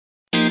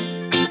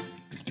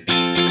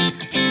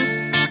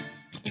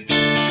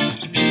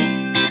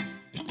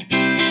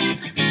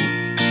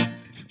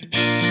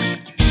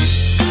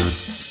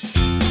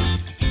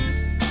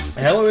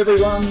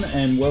everyone,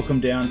 and welcome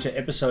down to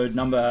episode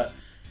number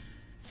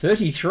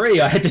 33.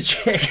 I had to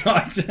check.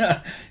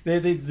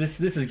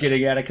 This is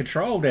getting out of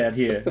control down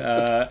here.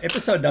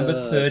 Episode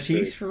number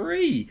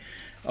 33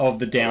 of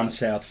the Down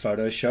South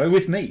Photo Show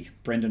with me,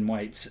 Brendan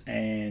Waits,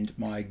 and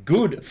my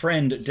good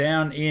friend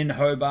down in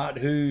Hobart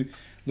who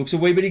looks a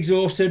wee bit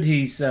exhausted.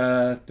 He's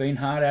been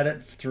hard at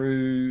it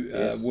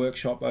through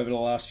workshop over the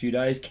last few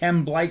days.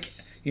 Cam Blake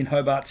in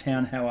Hobart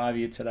Town. How are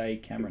you today,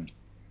 Cameron?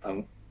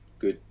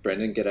 Good,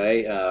 Brendan.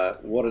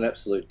 G'day. What an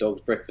absolute dog's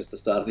breakfast the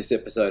start of this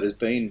episode has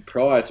been,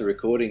 prior to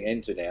recording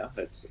and to now.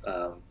 It's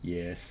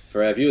yes.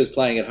 For our viewers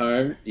playing at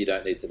home, you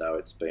don't need to know.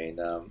 It's been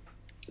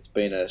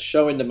a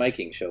show in the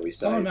making, shall we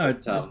say? Oh no,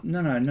 but,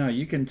 no.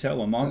 You can tell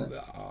them.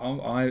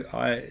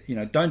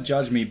 Don't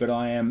judge me, but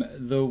I am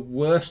the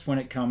worst when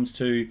it comes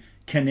to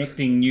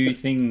connecting new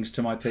things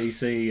to my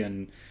PC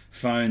and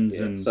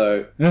phones. Yeah, and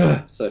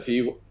so for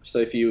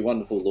you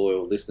wonderful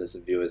loyal listeners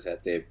and viewers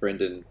out there,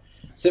 Brendan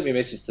sent me a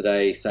message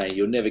today saying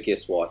you'll never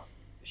guess what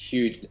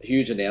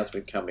huge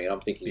announcement coming.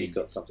 I'm thinking he's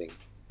got something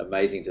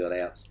amazing to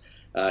announce.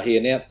 He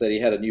announced that he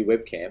had a new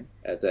webcam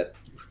that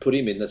put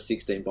him in the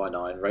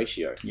 16:9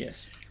 ratio.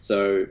 Yes.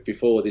 So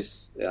before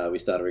this, we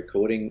started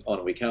recording.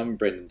 On we come.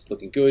 Brendan's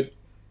looking good.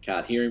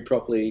 Can't hear him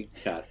properly.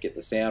 Can't get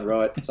the sound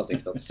right.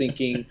 Something's not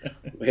syncing.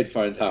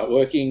 Headphones aren't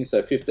working.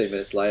 So 15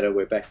 minutes later,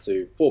 we're back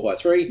to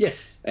 4:3.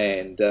 Yes.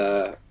 And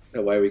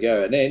away we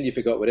go. And then you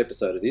forgot what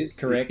episode it is.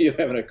 Correct. You're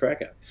having a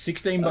cracker.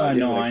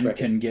 16:9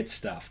 can get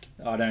stuffed.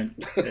 I don't.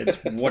 It's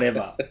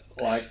whatever.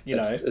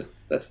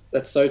 That's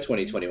so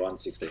 2021.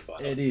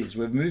 16:9. It is.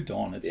 We've moved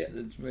on.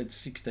 It's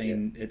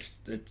 16. Yeah. It's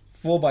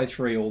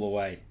 4:3 all the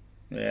way.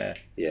 Yeah.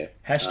 Yeah.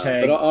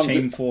 Hashtag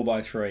Team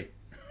 4:3.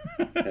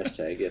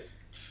 Hashtag. Yes.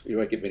 You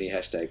won't get many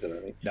hashtags, I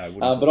don't think.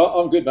 No. But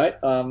I'm good, mate.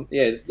 A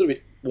little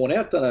bit worn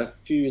out. Done a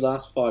few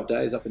last 5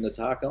 days up in the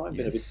Tarkine.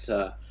 Been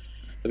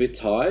a bit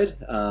tired.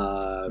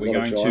 We're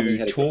going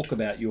to talk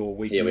about your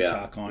week in the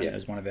Tarkine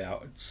as one of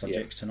our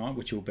subjects tonight,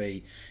 which will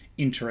be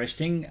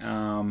interesting.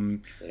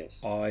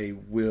 Yes. I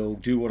will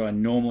do what I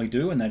normally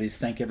do, and that is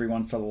thank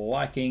everyone for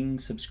liking,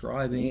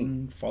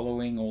 subscribing,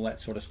 following, all that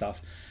sort of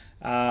stuff.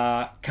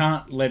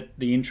 Can't let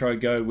the intro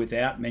go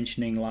without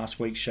mentioning last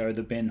week's show,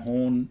 the Ben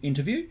Horn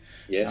interview.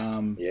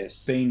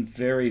 Yes. Been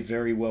very,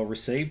 very well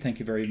received. Thank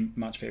you very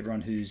much for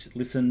everyone who's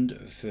listened,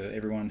 for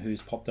everyone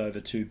who's popped over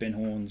to Ben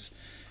Horn's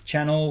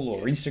channel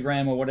or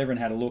Instagram or whatever and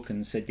had a look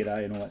and said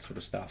g'day and all that sort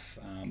of stuff.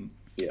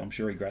 I'm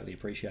sure he greatly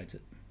appreciates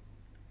it.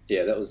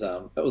 Yeah, that was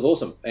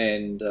awesome.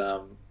 And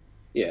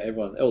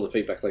everyone, all the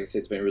feedback, like I said,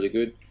 has been really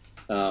good.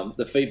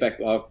 The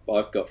feedback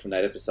I've got from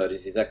that episode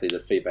is exactly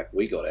the feedback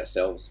we got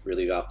ourselves,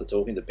 really, after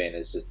talking to Ben,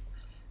 is just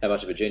how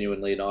much of a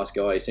genuinely nice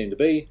guy he seemed to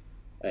be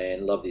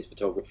and loved his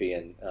photography,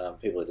 and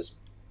people are just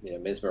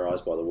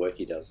mesmerised by the work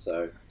he does.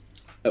 So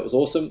that was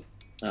awesome.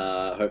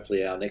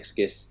 Hopefully our next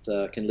guest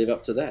can live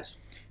up to that.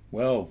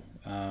 Well,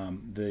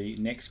 the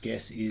next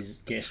guest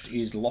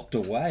is locked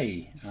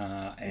away,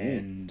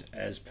 and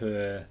as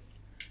per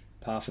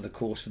par for the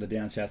course for the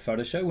Down South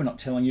Photo Show, we're not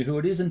telling you who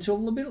it is until a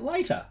little bit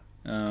later.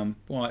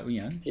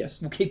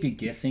 Yes, we'll keep you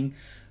guessing,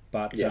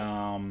 but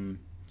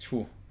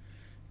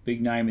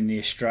big name in the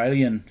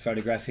Australian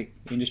photographic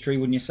industry,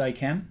 wouldn't you say,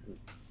 Cam?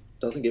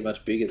 Doesn't get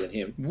much bigger than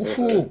him.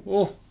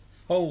 Oh,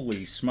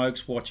 holy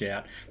smokes! Watch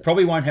out.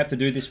 Probably won't have to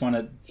do this one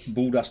at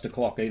bull dust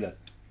o'clock either.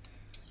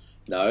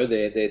 No,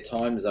 their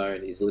time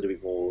zone is a little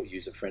bit more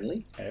user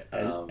friendly,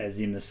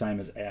 as in the same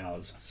as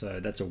ours. So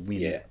that's a win.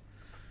 Yeah.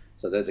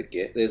 So there's a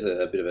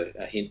bit of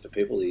a hint for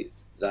people. He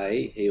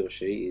or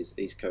she is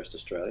East Coast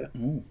Australia.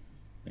 Ooh,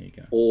 there you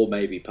go. Or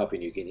maybe Papua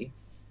New Guinea.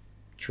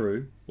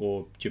 True.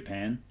 Or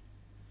Japan.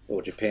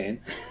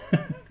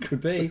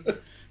 Could be.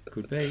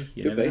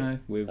 You never know.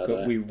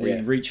 We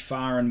reach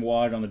far and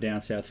wide on the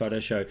Down South Photo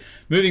Show.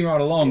 Moving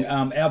right along,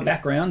 our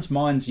backgrounds.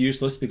 Mine's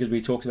useless because we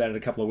talked about it a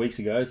couple of weeks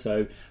ago.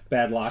 So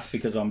bad luck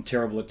because I'm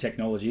terrible at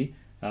technology.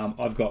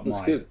 I've got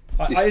mine. Good.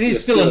 It's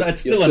still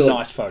a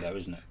nice photo,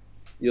 isn't it?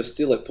 You're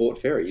still at Port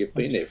Fairy. You've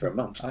been there for a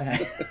month. I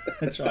have.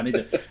 That's right.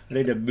 I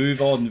need to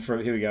move on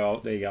from. Here we go.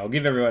 There you go. I'll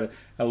give everyone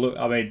a look.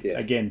 I mean,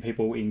 again,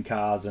 people in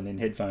cars and in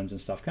headphones and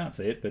stuff can't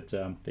see it, but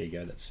there you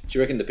go. Do you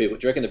reckon the people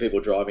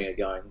driving are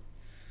going?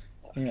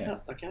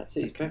 I can't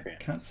see his background.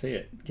 Can't see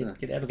it.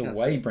 Get out of the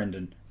way,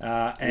 Brendan.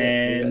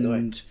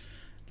 And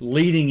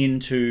leading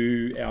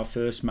into our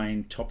first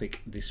main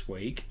topic this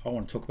week, I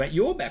want to talk about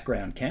your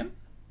background, Cam.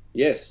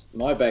 Yes,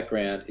 my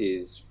background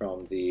is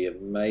from the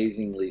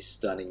amazingly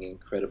stunning,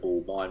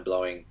 incredible,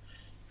 mind-blowing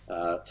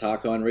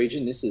Tarkine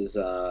region. This is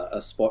a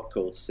spot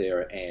called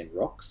Sarah Ann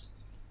Rocks.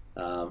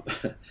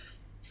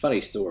 Funny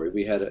story.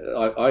 We had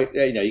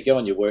you go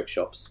on your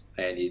workshops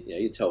and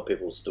you tell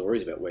people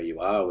stories about where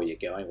you are, where you're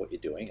going, what you're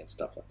doing, and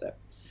stuff like that.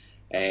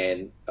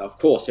 And of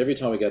course, every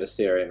time we go to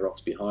Sarah Ann Rocks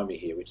behind me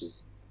here, which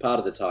is part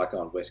of the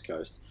Tarkine West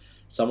Coast,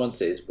 someone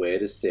says, "Where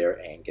does Sarah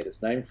Ann get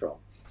its name from?"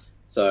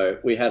 So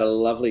we had a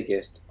lovely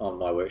guest on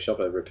my workshop,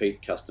 a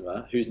repeat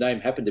customer, whose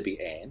name happened to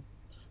be Anne,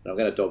 and I'm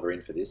going to dob her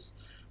in for this.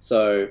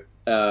 So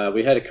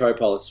we had a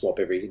co-pilot swap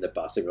in the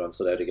bus. Everyone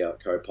sort of had to go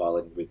at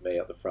co-pilot with me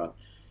up the front.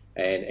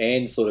 And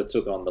Anne sort of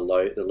took on the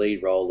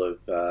lead role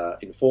of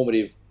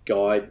informative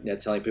guide,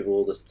 telling people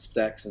all the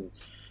stats and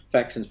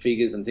facts and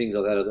figures and things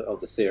like that of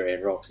the Sarah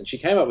Ann Rocks. And she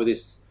came up with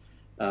this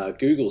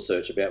Google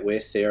search about where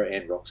Sarah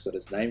Ann Rocks got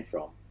its name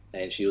from.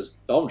 And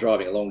I'm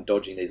driving along,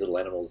 dodging these little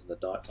animals in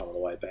the night time on the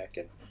way back,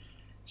 and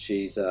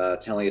she's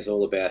telling us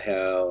all about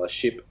how a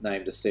ship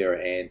named as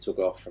Sarah Ann took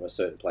off from a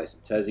certain place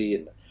in Tassie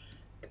and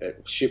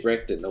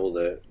shipwrecked, and all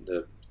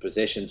the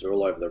possessions were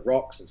all over the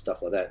rocks and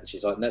stuff like that. And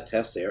she's like, and that's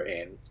how Sarah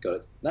Ann got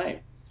its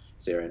name,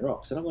 Sarah Ann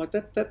Rocks. And I'm like,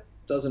 that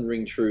doesn't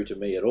ring true to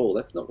me at all.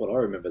 That's not what I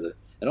remember.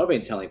 And I've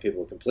been telling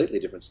people a completely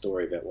different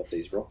story about what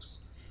these rocks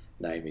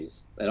name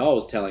is. And I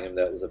was telling them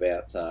that it was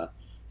about,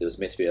 there was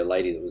meant to be a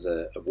lady that was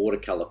a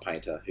watercolour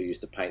painter who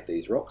used to paint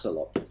these rocks a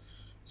lot.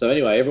 So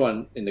anyway,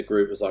 everyone in the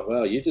group was like,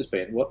 well, you've just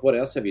been, what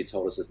else have you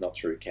told us is not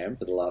true, Cam,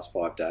 for the last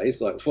 5 days?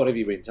 Like, what have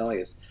you been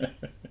telling us?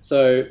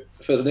 So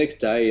for the next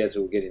day, as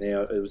we were getting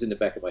there, it was in the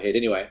back of my head.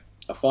 Anyway,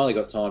 I finally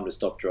got time to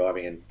stop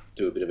driving and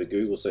do a bit of a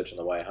Google search on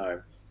the way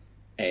home.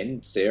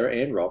 And Sarah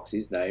Ann Rocks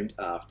is named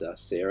after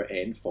Sarah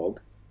Ann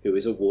Fogg, who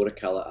is a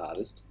watercolour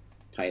artist,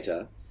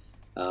 painter,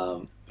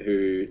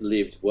 who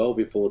lived well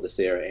before the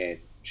Sarah Ann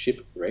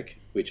shipwreck,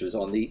 which was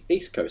on the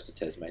east coast of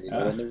Tasmania,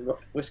 not on the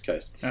west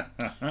coast.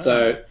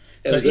 So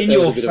in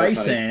your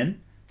face,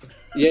 Anne.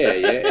 Yeah,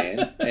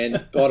 Anne.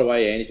 And by the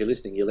way, Anne, if you're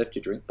listening, you left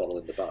your drink bottle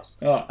in the bus.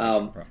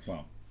 Oh,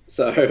 well.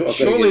 So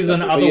surely there's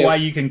another way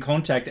you can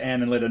contact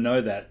Anne and let her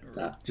know that.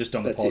 Just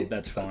on the pod,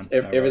 that's fine.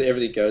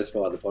 Everything goes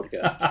via the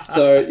podcast.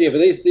 So yeah, but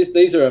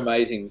these are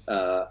amazing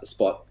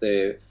spot.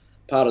 They're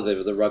part of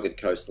the rugged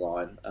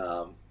coastline.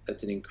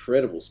 It's an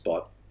incredible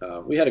spot.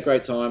 We had a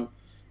great time.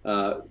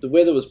 The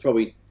weather was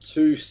probably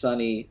too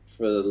sunny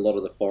for a lot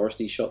of the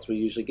foresty shots we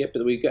usually get,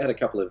 but we had a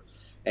couple of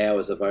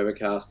hours of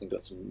overcast and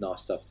got some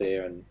nice stuff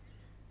there, and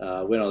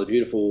went on a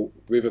beautiful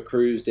river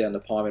cruise down the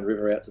Pieman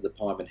River out to the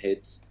Pieman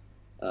Heads,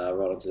 right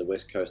onto the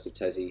west coast of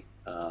Tassie.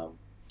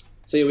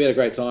 So yeah, we had a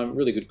great time,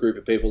 really good group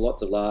of people,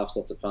 lots of laughs,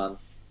 lots of fun.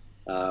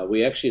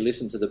 We actually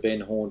listened to the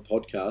Ben Horn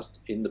podcast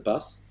in the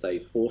bus. They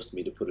forced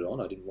me to put it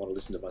on. I didn't want to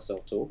listen to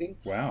myself talking.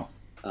 Wow.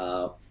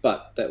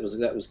 But that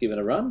was given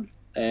a run.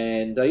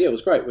 And yeah, it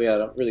was great. We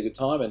had a really good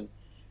time and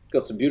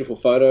got some beautiful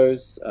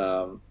photos,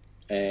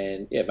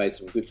 and yeah, made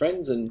some good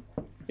friends, and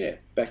yeah,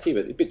 back here,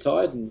 but a bit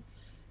tired, and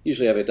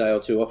usually have a day or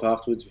two off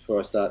afterwards before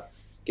I start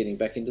getting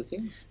back into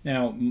things.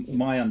 Now,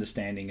 my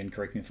understanding, and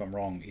correct me if I'm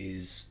wrong,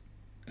 is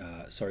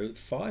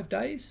 5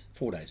 days?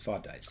 4 days,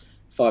 5 days.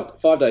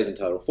 5 days in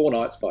total, 4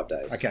 nights, 5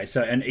 days. Okay,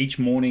 so and each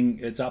morning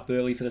it's up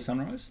early for the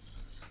sunrise?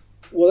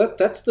 Well,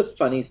 that's the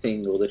funny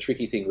thing, or the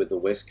tricky thing with the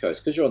West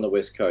Coast, because you're on the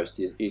West Coast,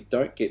 you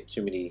don't get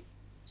too many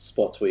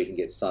spots where you can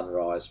get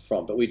sunrise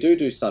from, but we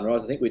do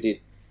sunrise. I think we did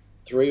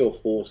 3 or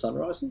 4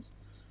 sunrises,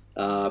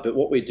 but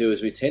what we do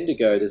is we tend to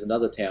go, there's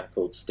another town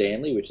called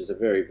Stanley, which is a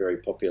very, very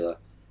popular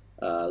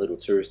little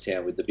tourist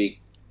town with the big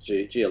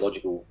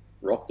geological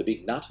rock, the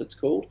big nut it's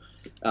called,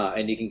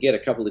 and you can get a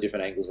couple of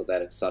different angles of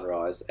that at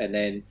sunrise. And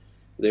then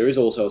there is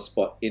also a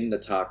spot in the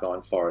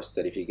Tarkine forest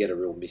that if you get a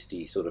real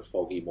misty, sort of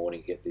foggy morning,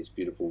 you get this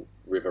beautiful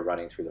river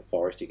running through the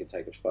forest you can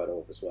take a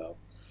photo of as well.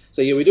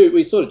 So yeah,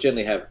 we sort of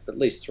generally have at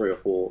least 3 or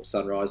 4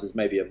 sunrises,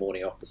 maybe a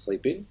morning off to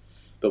sleep in,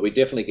 but we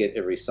definitely get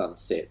every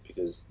sunset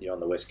because you're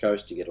on the West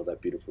Coast, you get all that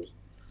beautiful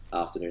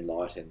afternoon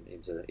light and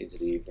into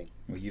the evening.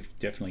 Well, you've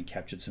definitely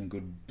captured some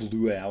good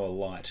blue hour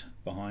light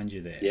behind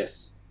you there.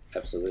 Yes,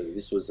 absolutely.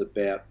 This was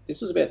about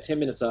 10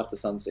 minutes after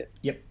sunset.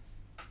 Yep.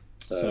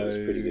 So it was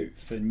pretty good.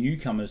 For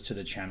newcomers to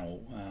the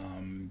channel,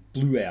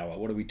 blue hour,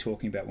 what are we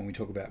talking about when we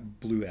talk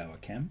about blue hour,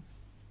 Cam?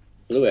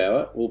 Blue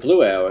hour? Well,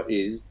 blue hour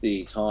is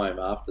the time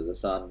after the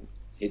sun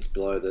hits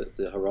below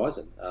the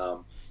horizon.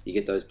 You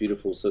get those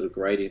beautiful sort of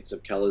gradients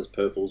of colours,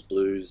 purples,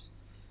 blues,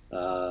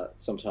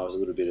 sometimes a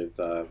little bit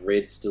of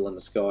red still in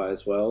the sky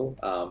as well.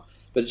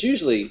 But it's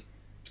usually,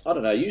 I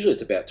don't know, usually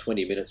it's about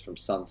 20 minutes from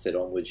sunset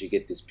onwards. You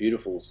get this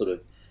beautiful sort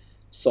of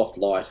soft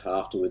light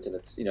afterwards, and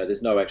it's,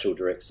 there's no actual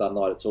direct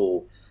sunlight. It's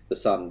all the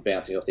sun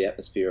bouncing off the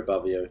atmosphere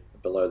above you,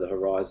 below the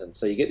horizon.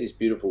 So you get this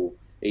beautiful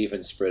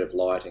even spread of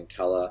light and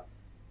colour.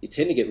 You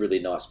tend to get really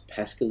nice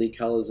pastel-y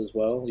colours as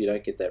well. You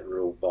don't get that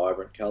real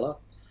vibrant colour.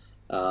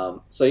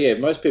 So yeah,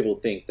 most people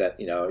think that,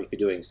 if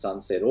you're doing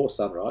sunset or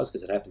sunrise,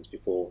 because it happens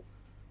before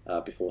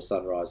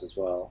sunrise as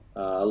well,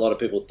 a lot of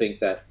people think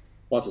that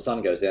once the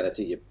sun goes down, it's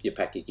it, you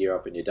pack your gear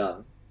up and you're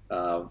done.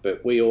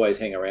 But we always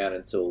hang around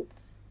until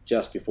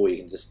just before you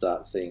can just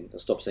stop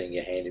seeing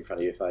your hand in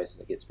front of your face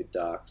and it gets a bit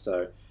dark.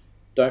 So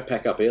don't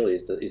pack up early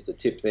is the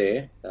tip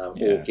there,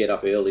 or get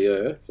up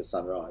earlier for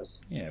sunrise.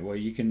 Yeah, well,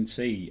 you can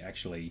see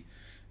actually.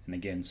 And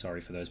again,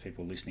 sorry for those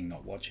people listening,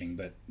 not watching,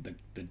 but the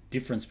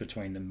difference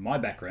between my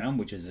background,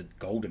 which is at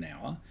golden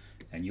hour,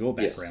 and your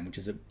background, which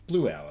is at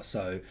blue hour.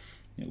 So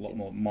a lot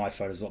more. My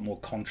photos a lot more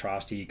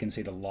contrasty. You can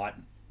see the light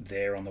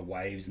there on the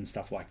waves and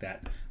stuff like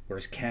that.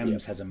 Whereas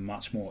Cam's has a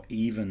much more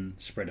even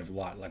spread of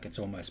light, like it's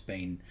almost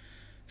been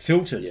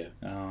filtered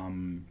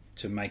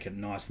to make it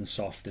nice and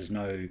soft. There's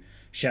no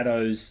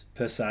shadows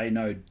per se,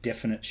 no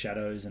definite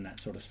shadows and that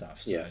sort of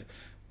stuff. So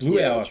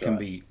blue hour can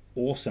be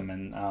awesome.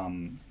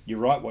 And you're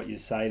right what you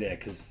say there,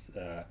 because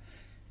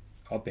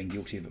I've been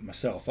guilty of it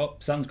myself. Oh,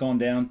 sun's gone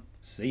down.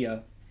 See ya.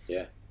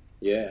 Yeah,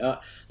 yeah.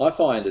 I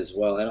find as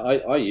well, and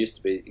I used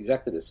to be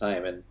exactly the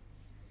same, and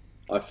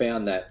I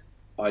found that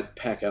I'd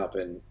pack up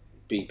and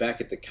be back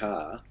at the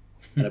car,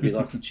 and I'd be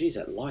like, "Geez,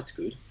 that light's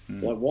good.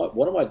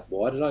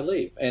 Why did I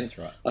leave?" And That's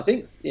right. I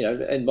think,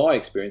 in my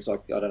experience, I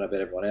don't know about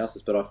everyone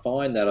else's, but I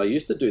find that I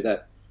used to do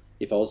that.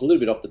 If I was a little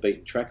bit off the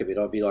beaten track a bit,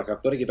 I'd be like,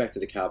 "I've got to get back to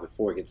the car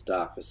before it gets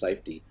dark for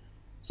safety."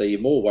 So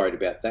you're more worried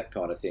about that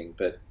kind of thing.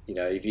 But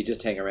if you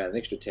just hang around an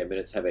extra 10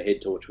 minutes, have a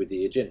head torch with you,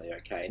 you're generally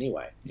okay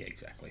anyway. Yeah,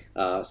 exactly.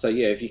 So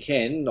yeah, if you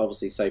can,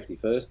 obviously safety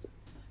first.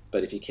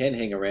 But if you can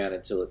hang around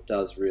until it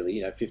does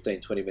really,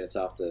 15, 20 minutes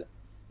after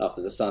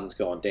the sun's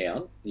gone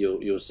down,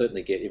 you'll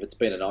certainly get, if it's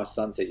been a nice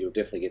sunset, you'll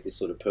definitely get this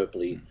sort of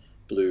purpley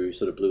blue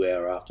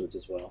hour afterwards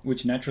as well.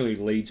 Which naturally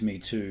leads me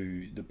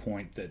to the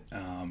point that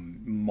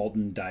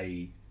modern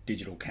day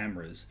digital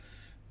cameras,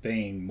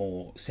 being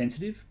more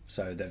sensitive,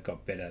 so they've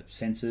got better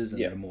sensors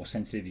and they're more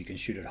sensitive, you can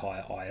shoot at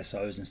higher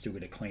ISOs and still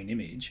get a clean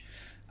image,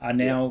 are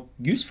now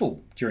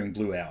useful during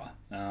blue hour.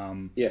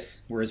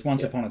 Yes. Whereas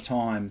once upon a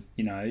time,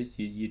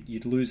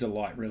 you'd lose the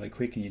light really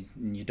quick,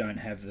 and you don't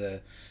have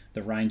the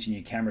range in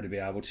your camera to be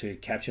able to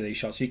capture these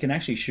shots. So you can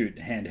actually shoot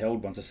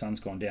handheld once the sun's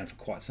gone down for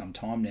quite some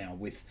time now,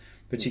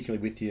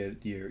 particularly with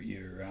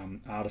your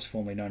artist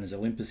formerly known as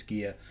Olympus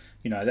gear.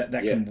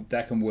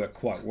 That can work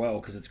quite well,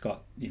 because it's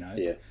got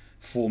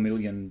 4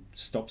 million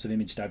stops of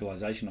image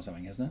stabilization or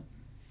something, hasn't it?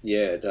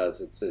 Yeah, it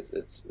does.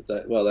 It's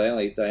well, they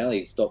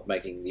only stopped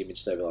making the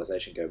image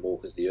stabilization go more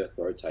because the Earth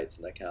rotates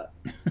and they can't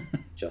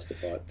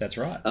justify it. That's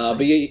right.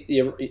 But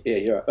you're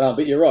right.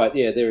 But you're right.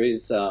 Yeah, there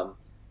is.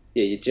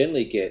 You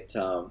generally get.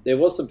 There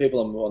was some people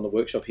on the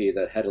workshop here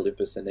that had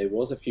Olympus, and there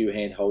was a few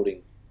hand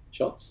holding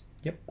shots.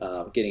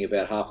 Yep. Getting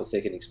about half a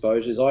second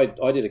exposures. I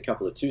did a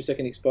couple of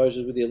 2-second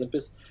exposures with the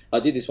Olympus. I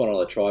did this one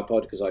on a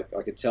tripod because I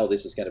could tell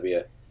this is going to be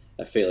a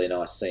fairly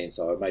nice scene,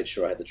 so I made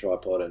sure I had the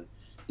tripod and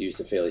used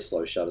a fairly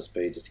slow shutter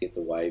speed just to get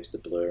the waves to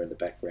blur in the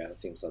background and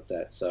things like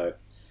that. So,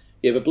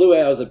 yeah, but blue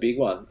hour is a big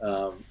one,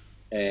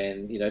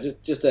 and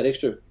just that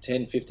extra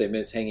 10, 15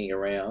 minutes hanging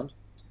around,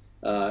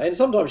 and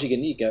sometimes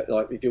you go,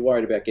 like, if you're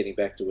worried about getting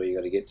back to where you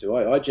got to get to.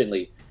 I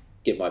generally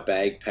get my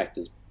bag packed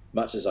as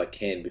much as I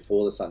can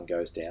before the sun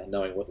goes down,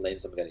 knowing what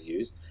lens I'm going to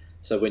use.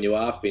 So when you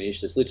are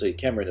finished, it's literally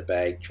camera in a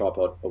bag,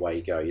 tripod, away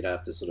you go. You don't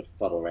have to sort of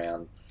fuddle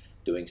around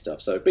doing stuff.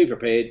 So be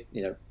prepared.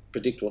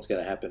 Predict what's going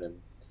to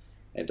happen,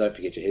 and don't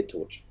forget your head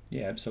torch.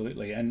 Yeah,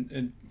 absolutely.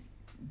 And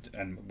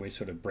we're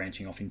sort of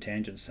branching off in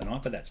tangents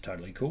tonight, but that's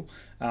totally cool.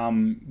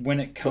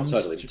 When it comes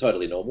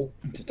totally normal.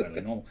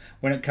 Totally normal.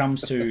 When it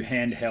comes to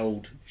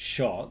handheld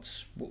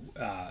shots,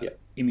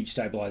 image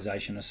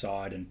stabilization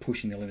aside and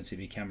pushing the limits of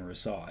your camera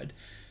aside,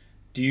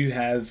 do you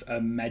have a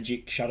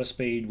magic shutter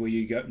speed where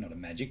you go, not a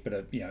magic, but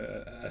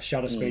a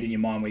shutter speed in your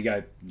mind where you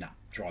go, nah,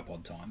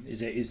 tripod time?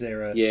 Is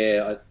there a...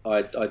 Yeah,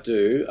 I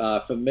do.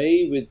 For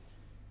me,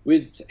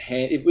 with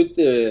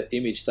the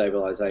image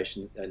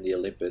stabilization and the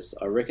Olympus,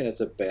 I reckon it's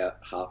about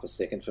half a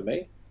second for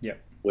me. Yep.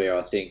 Where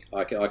I think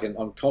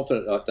I'm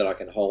confident that I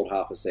can hold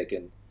half a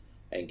second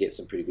and get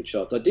some pretty good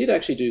shots. I did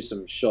actually do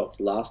some shots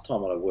last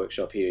time on a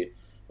workshop here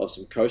of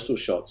some coastal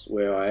shots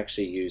where I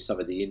actually used some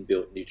of the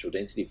inbuilt neutral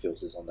density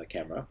filters on the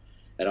camera,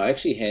 and I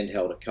actually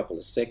handheld a couple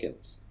of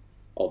seconds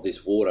of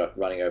this water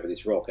running over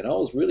this rock, and I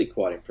was really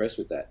quite impressed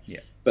with that.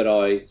 Yeah. But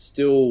I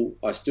still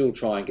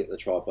try and get the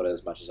tripod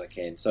as much as I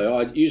can. So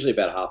I usually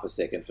about half a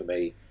second for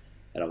me,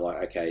 and I'm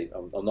like, okay,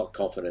 I'm not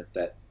confident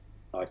that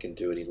I can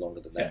do any longer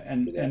than that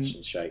without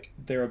some shake.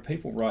 There are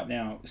people right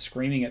now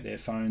screaming at their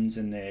phones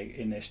and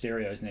in their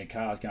stereos in their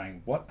cars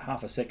going, what,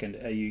 half a second,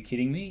 are you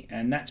kidding me?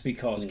 And that's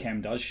because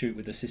Cam does shoot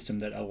with a system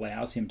that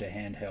allows him to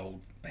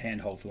handhold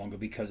for longer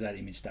because of that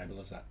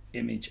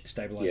image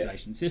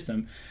stabilization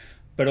system.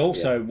 But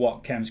also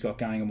what Cam's got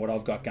going and what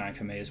I've got going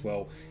for me as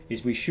well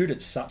is we shoot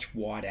at such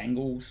wide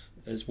angles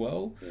as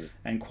well,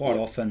 and quite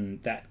often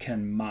that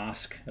can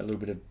mask a little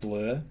bit of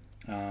blur.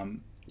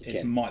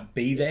 It might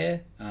be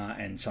there,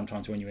 and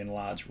sometimes when you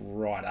enlarge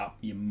right up,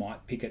 you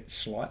might pick it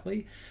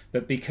slightly.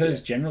 But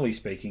because generally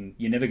speaking,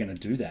 you're never going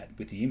to do that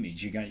with the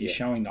image. You're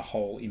showing the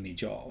whole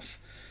image off.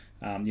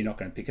 You're not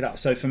going to pick it up.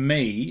 So for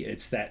me,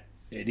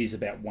 it is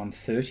about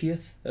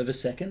 1/30th of a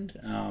second.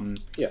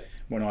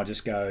 When I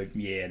just go,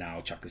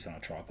 I'll chuck this on a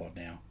tripod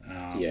now.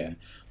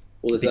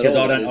 Well, because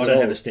I don't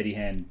have a steady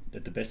hand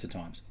at the best of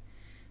times.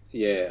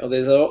 Yeah, well,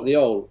 there's the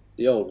old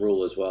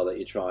rule as well that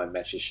you try and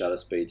match your shutter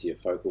speed to your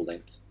focal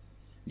length.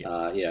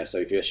 So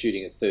if you're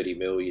shooting at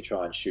 30mm, you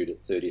try and shoot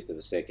at 30th of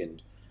a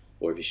second,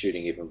 or if you're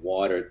shooting even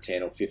wider at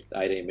 10 or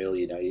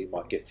 18mm, you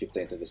might get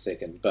 15th of a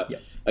second. But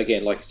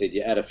again, like I said,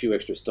 you add a few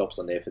extra stops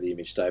on there for the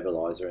image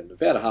stabilizer, and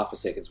about a half a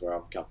second's where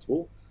I'm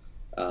comfortable.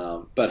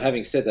 But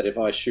having said that, if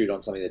I shoot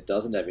on something that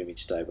doesn't have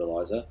image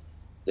stabilizer,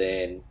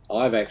 then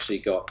I've actually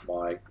got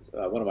my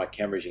one of my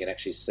cameras you can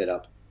actually set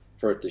up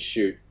for it to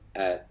shoot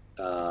at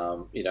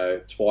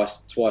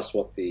twice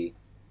what the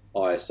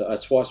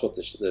ISO. Twice what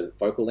the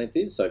focal length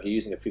is. So if you're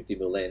using a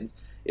 50mm lens,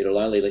 it'll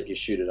only let you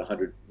shoot at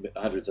 100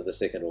 hundredths of a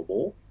second or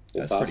more, or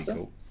That's faster. pretty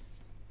cool.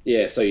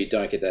 Yeah, so you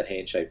don't get that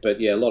handshake. But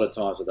yeah, a lot of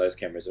times with those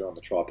cameras, they're on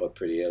the tripod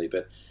pretty early.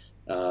 But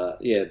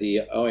yeah,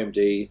 the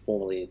OMD,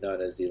 formerly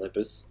known as the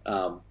Olympus,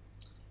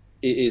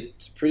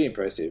 it's pretty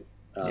impressive.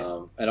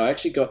 And I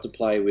actually got to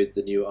play with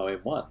the new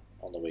OM1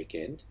 on the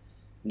weekend.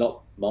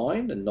 Not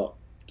mine and not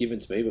given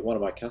to me, but one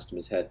of my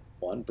customers had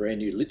one, brand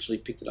new, literally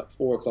picked it up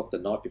 4 o'clock the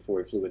night before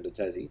he flew into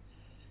Tassie,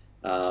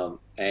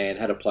 and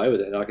had a play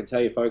with it. And I can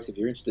tell you, folks, if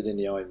you're interested in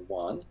the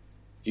OM1,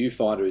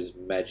 viewfinder is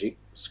magic,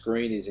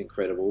 screen is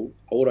incredible,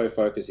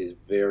 autofocus is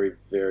very,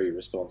 very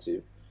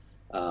responsive,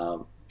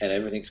 and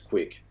everything's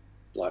quick,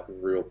 like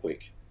real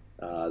quick.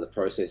 The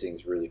processing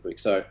is really quick.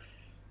 So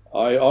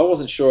I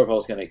wasn't sure if I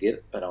was going to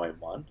get an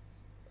OM1,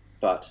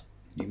 but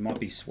You might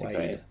be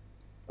swayed.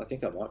 I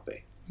think I might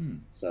be.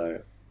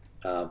 So,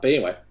 but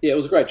anyway, yeah, it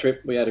was a great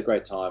trip. We had a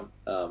great time.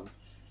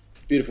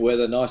 Beautiful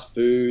weather, nice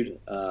food,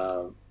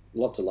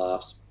 lots of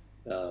laughs.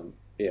 Yeah,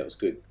 it was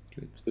good.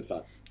 It was good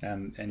fun.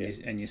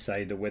 And you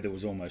say the weather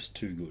was almost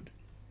too good.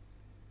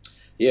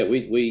 Yeah,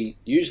 we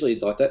usually,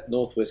 like that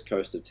northwest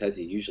coast of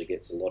Tassie usually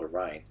gets a lot of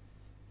rain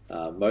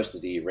most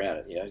of the year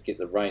round. You know, get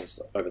the rains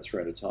over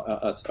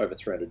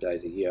 300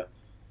 days a year.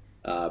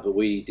 But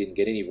we didn't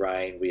get any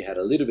rain. We had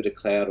a little bit of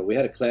cloud, or we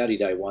had a cloudy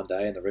day one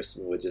day, and the rest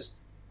of them were just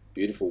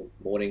beautiful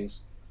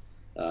mornings.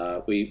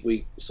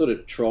 We sort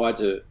of tried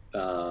to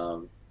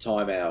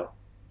time our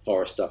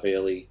forest stuff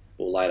early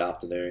or late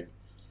afternoon.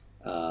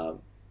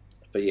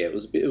 But yeah, it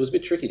was a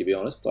bit tricky, to be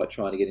honest, like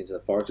trying to get into the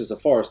forest, because the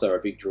forests are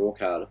a big draw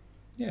card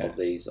of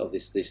this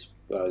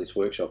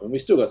workshop, and we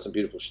still got some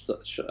beautiful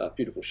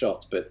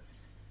shots, but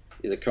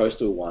the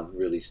coastal one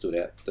really stood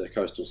out. The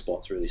coastal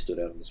spots really stood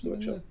out in this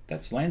workshop.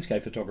 That's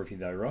landscape photography,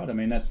 though, right? I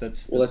mean,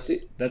 that's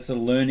it. That's the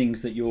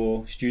learnings that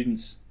your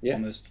students Yeah.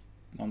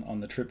 on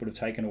the trip would have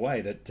taken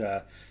away.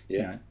 That you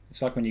know,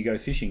 it's like when you go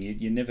fishing,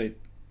 you're never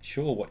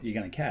sure what you're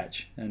going to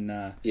catch, and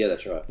yeah,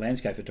 that's right.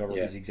 Landscape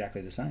photography is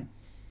exactly the same.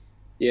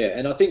 Yeah,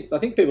 and I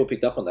think people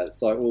picked up on that.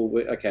 It's like, well,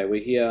 we're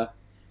here,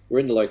 we're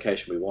in the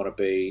location we want to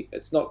be.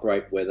 It's not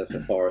great weather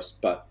for forests,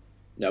 but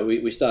you know,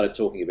 we started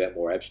talking about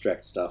more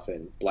abstract stuff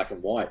and black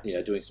and white. You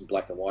know, doing some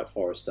black and white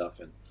forest stuff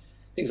and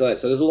things like that.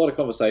 So there's a lot of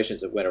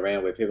conversations that went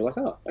around where people are like,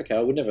 oh, okay,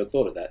 I would never have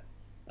thought of that.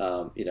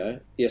 You know,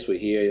 yes, we're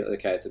here.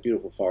 Okay, it's a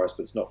beautiful forest,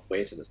 but it's not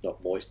wet and it's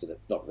not moist and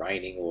it's not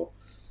raining, or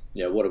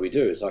you know, what do we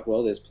do? It's like,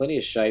 well, there's plenty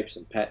of shapes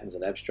and patterns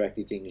and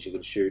abstracty things you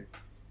can shoot.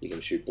 You can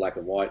shoot black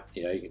and white,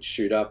 you know, you can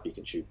shoot up, you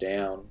can shoot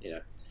down, you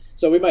know.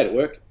 So we made it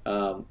work.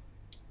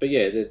 But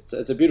yeah, it's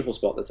a beautiful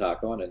spot, the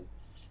Tarkine. And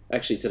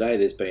actually today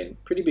there's been a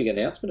pretty big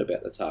announcement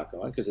about the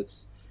Tarkine, because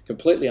it's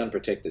completely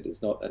unprotected.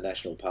 It's not a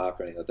national park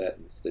or anything like that.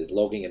 There's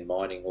logging and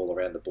mining all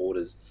around the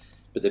borders.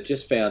 But they've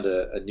just found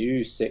a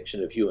new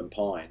section of Huon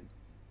Pine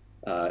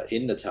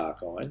in the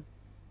Tarkine,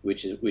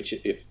 which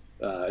if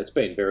it's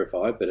been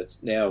verified, but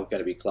it's now going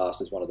to be classed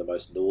as one of the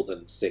most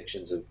northern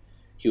sections of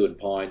Huon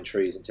Pine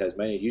trees in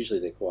Tasmania. Usually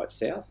they're quite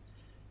south,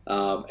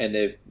 and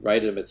they've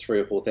rated them at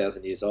 3,000 or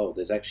 4,000 years old.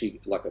 There's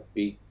actually like a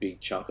big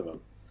chunk of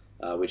them,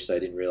 which they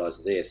didn't realise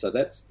are there. So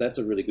that's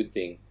a really good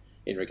thing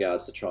in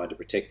regards to trying to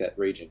protect that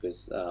region,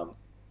 because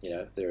you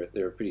know,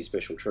 they're a pretty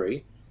special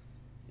tree.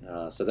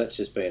 So that's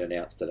just been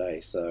announced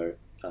today. So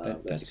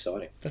that's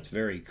exciting. That's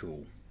very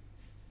cool.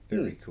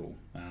 Very cool.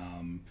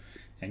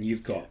 And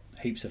you've got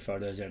heaps of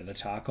photos out of the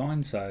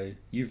Tarkine, so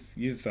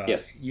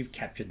you've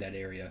captured that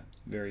area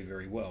very,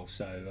 very well.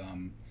 So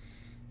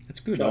it's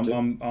good.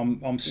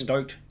 I'm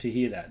stoked to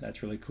hear that.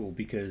 That's really cool,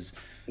 because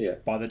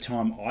by the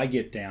time I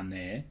get down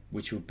there,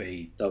 which will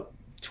be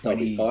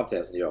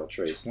 5,000-year-old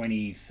trees,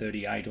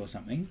 2038 or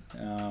something,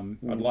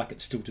 I'd like it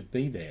still to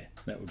be there.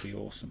 That would be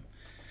awesome.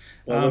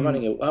 Well,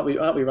 aren't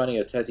we running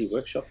a Tassie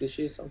workshop this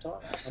year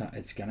sometime? So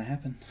it's going to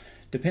happen.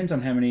 Depends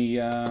on how many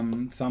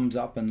thumbs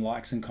up and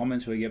likes and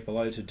comments we get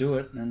below to do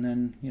it, and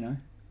then, you know,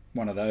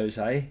 one of those,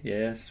 hey?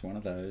 Yes, one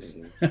of those.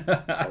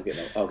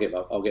 I'll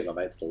get my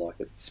mates to like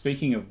it.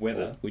 Speaking of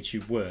weather, which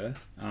you were,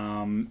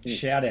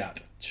 shout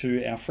out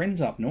to our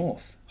friends up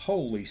north.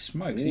 Holy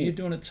smokes, you're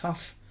doing it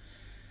tough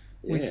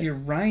with your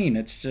rain.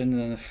 It's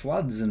and the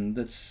floods, and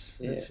it's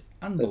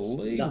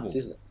unbelievable. It's nuts,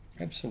 isn't it?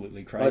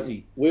 Absolutely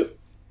crazy.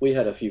 We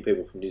had a few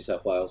people from New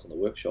South Wales in the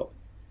workshop.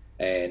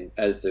 And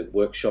as the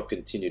workshop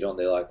continued on,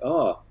 they're like,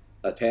 oh,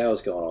 our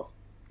power's gone off.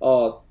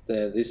 Oh,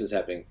 this is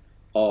happening.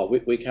 Oh,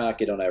 we can't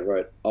get on our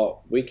road. Oh,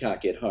 we can't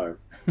get home.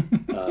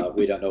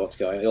 We don't know what's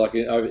going on. Like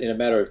in a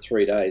matter of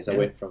 3 days, I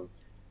went from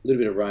a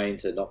little bit of rain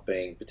to not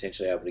being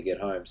potentially able to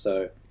get home.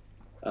 So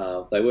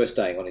they were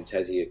staying on in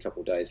Tassie a couple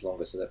of days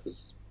longer, so that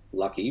was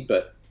lucky.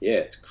 But yeah,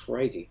 it's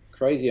crazy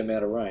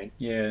amount of rain.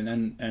 Yeah,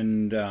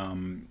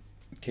 and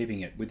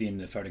keeping it within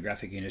the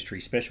photographic industry,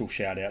 special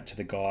shout out to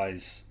the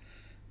guys,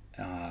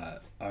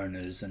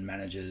 owners and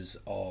managers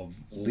of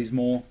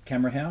Lismore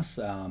Camera House.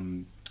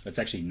 It's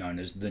actually known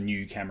as the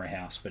New Camera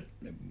House, but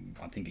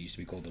I think it used to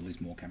be called the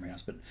Lismore Camera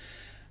House. But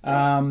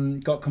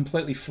Got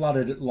completely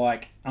flooded,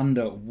 like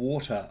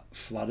underwater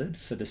flooded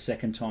for the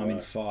second time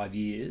in 5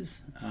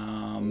 years.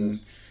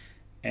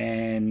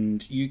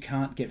 And you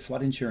can't get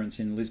flood insurance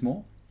in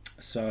Lismore.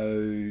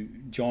 So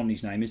John,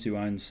 his name is, who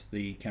owns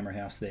the camera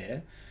house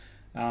there,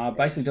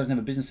 basically doesn't have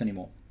a business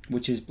anymore,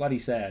 which is bloody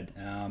sad.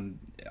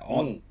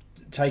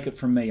 Take it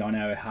from me, I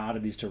know how hard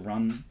it is to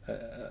run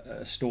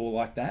a store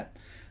like that.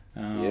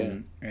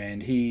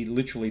 And he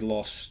literally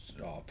lost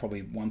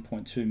probably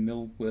 1.2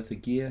 mil worth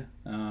of gear,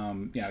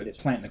 plant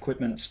and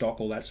equipment, stock,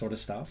 all that sort of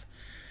stuff.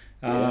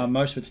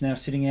 Most of it's now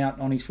sitting out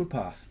on his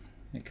footpath,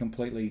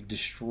 completely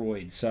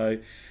destroyed. So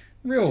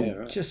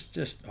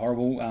just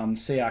horrible.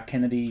 C.R.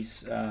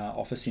 Kennedy's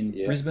office in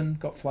Brisbane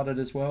got flooded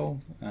as well.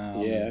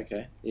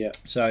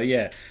 So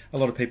a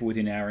lot of people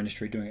within our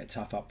industry doing it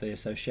tough up there.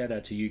 So shout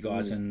out to you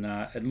guys. And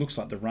it looks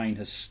like the rain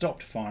has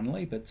stopped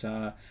finally, but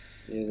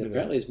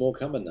apparently there's more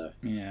coming though.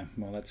 Yeah,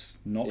 well, that's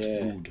not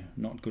good.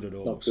 Not good at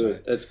all. Not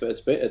good.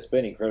 It's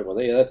been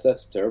incredible. Yeah,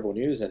 that's terrible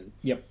news. And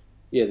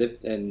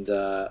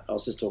I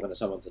was just talking to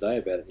someone today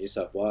about it in New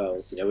South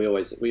Wales.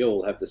 We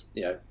all have this,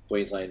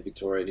 Queensland,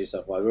 Victoria, New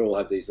South Wales. We all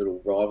have these little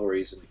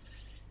rivalries, and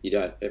you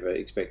don't ever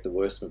expect the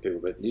worst from people.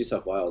 But New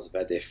South Wales have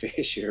had their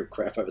fair share of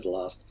crap over the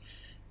last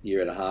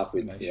year and a half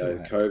with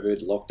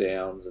COVID,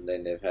 lockdowns, and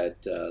then they've had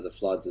the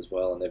floods as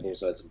well, and they've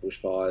also had some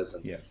bushfires.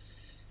 And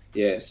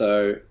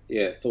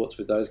thoughts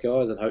with those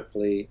guys, and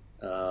hopefully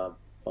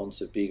on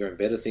to bigger and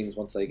better things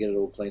once they get it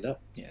all cleaned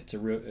up. Yeah, it's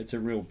a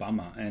real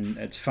bummer, and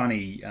it's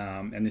funny.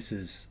 And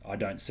I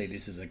don't see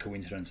this as a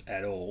coincidence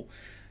at all.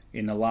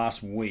 In the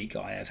last week,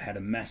 I have had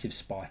a massive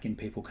spike in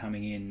people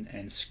coming in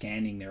and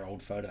scanning their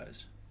old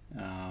photos.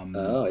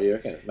 You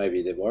reckon?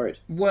 Maybe they're worried.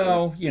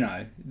 Well,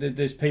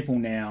 there's people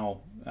now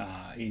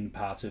in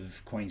parts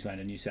of Queensland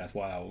and New South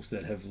Wales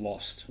that have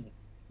lost,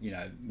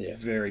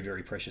 very,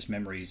 very precious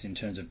memories in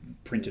terms of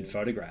printed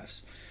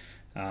photographs.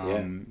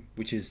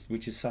 Which is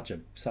such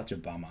a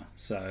bummer.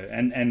 So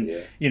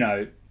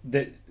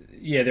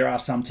there are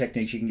some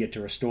techniques you can get to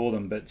restore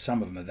them, but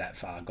some of them are that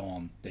far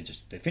gone.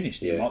 They're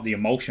finished. The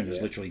emulsion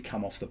has literally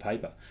come off the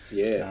paper.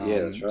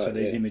 That's right. So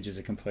these images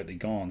are completely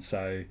gone.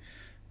 So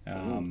I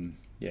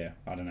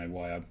don't know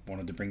why I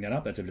wanted to bring that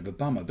up. That's a bit of a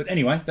bummer. But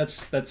anyway,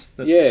 that's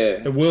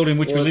the world in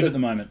which we live at the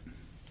moment.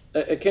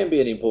 It can be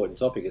an important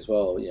topic as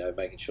well,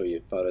 making sure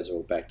your photos are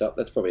all backed up.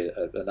 That's probably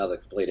another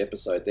complete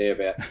episode there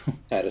about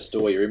how to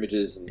store your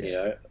images. And,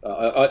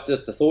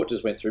 the thought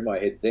just went through my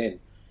head then.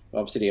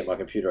 I'm sitting at my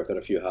computer, I've got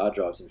a few hard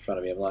drives in front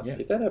of me. I'm like,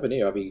 if that happened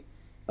here, I'd be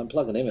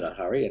unplugging them in a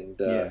hurry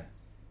and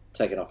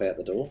taking off out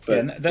the door.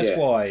 But, that's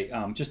why,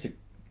 just a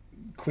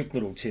quick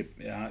little tip,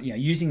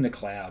 using the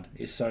cloud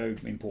is so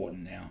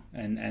important now.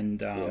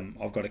 And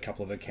I've got a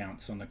couple of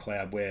accounts on the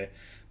cloud where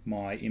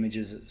my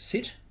images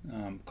sit,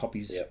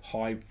 copies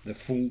the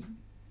full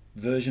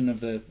version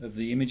of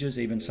the images,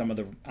 even some of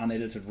the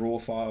unedited raw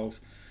files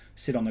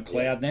sit on the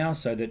cloud now,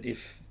 so that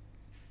if,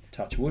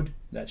 touch wood,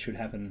 that should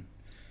happen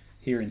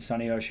here in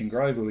sunny Ocean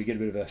Grove, where we get a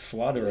bit of a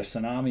flood or a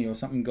tsunami or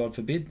something, God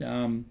forbid,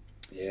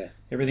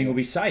 everything will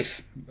be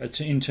safe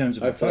in terms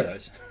of the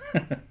photos.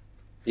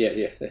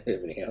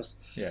 Everything else.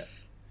 Yeah.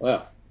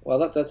 Wow. Well,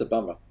 that's a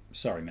bummer.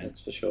 Sorry, man.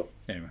 That's for sure.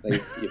 Anyway.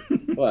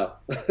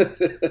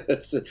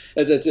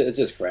 It's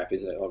just crap,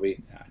 isn't it?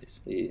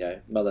 It is.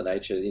 Mother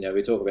Nature,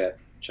 we talk about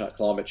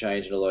climate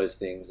change and all those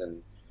things,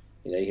 and,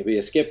 you can be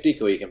a skeptic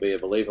or you can be a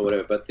believer,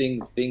 whatever, but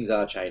things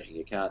are changing.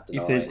 You can't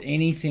deny. If there's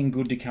anything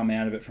good to come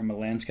out of it from a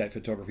landscape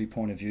photography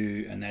point of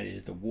view, and that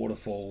is the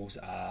waterfalls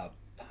are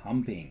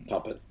pumping.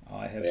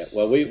 I have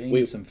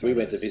seen some photos.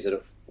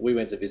 We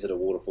went to visit a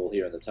waterfall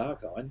here in the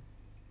Tarkine.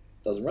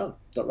 Doesn't run.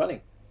 Not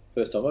running.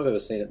 First time I've ever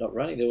seen it not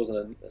running. There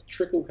wasn't a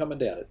trickle coming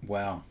down it.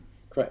 Wow.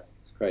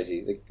 It's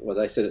crazy.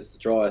 They said it's the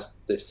driest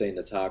they've seen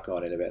the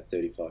Tarkine in about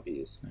 35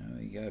 years.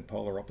 There you go,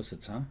 polar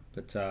opposites, huh?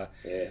 But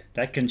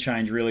that can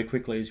change really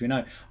quickly, as we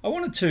know. I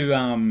wanted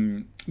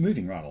to,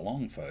 moving right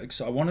along,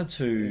 folks, I wanted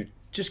to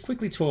just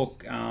quickly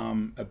talk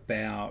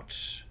about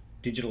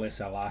digital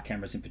SLR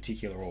cameras in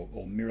particular, or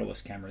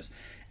mirrorless cameras,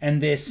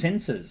 and their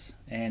sensors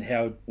and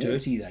how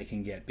dirty they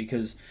can get,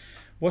 because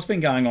what's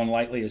been going on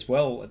lately as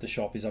well at the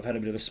shop is I've had a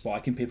bit of a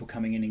spike in people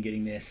coming in and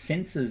getting their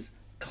sensors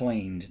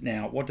cleaned.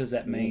 Now, what does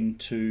that mean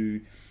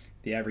to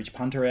the average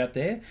punter out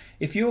there?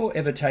 If you're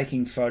ever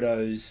taking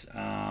photos,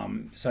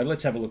 so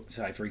let's have a look,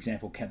 say, for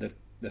example,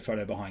 the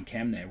photo behind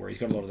Cam there, where he's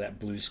got a lot of that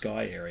blue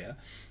sky area,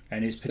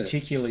 and is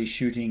particularly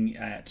shooting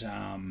at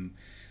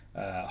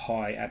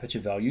high aperture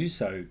values,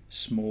 so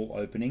small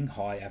opening,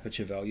 high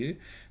aperture value.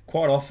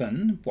 Quite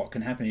often, what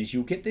can happen is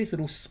you'll get these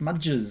little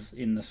smudges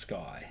in the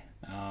sky.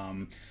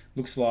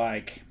 Looks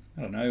like,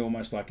 I don't know,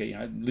 almost like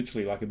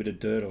literally like a bit of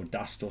dirt or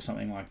dust or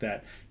something like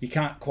that. You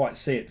can't quite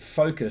see it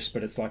focused,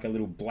 but it's like a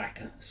little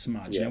black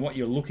smudge. Now, what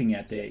you're looking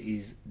at there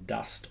is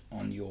dust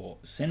on your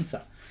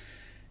sensor.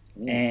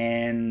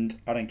 And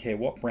I don't care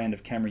what brand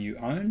of camera you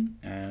own,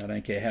 and I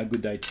don't care how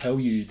good they tell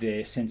you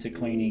their sensor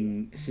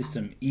cleaning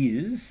system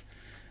is.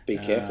 Be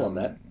careful on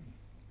that.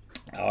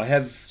 I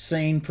have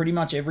seen pretty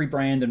much every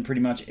brand and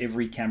pretty much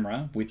every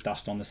camera with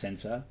dust on the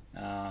sensor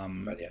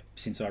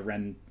since I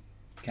ran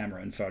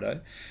camera and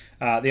photo.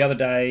 The other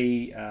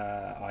day,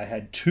 I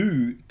had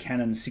 2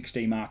 Canon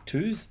 6D Mark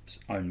IIs,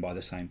 owned by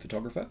the same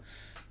photographer,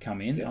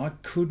 come in. Yep. I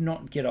could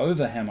not get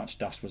over how much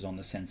dust was on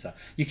the sensor.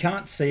 You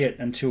can't see it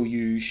until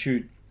you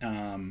shoot.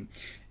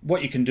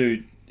 What you can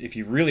do, if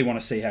you really want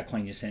to see how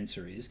clean your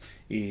sensor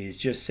is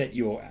just set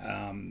your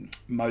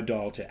mode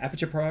dial to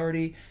aperture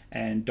priority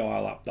and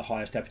dial up the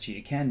highest aperture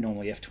you can,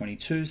 normally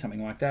f22,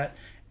 something like that,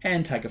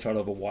 and take a photo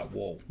of a white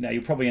wall. Now,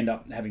 you'll probably end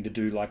up having to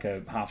do like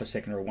a half a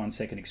second or a 1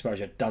 second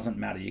exposure. It doesn't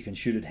matter. You can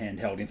shoot it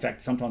handheld. In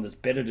fact, sometimes it's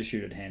better to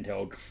shoot it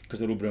handheld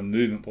because a little bit of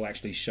movement will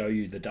actually show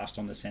you the dust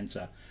on the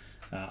sensor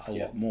a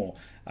lot more.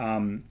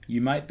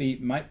 You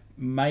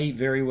may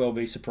very well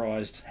be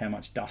surprised how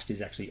much dust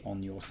is actually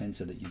on your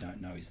sensor that you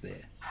don't know is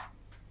there.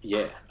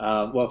 Yeah.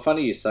 Well,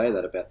 funny you say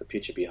that about the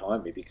picture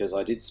behind me, because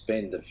I did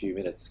spend a few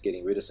minutes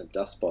getting rid of some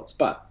dust spots.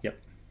 But Yep.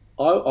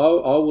 I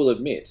will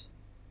admit,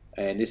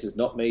 and this is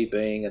not me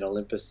being an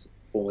Olympus,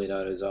 formerly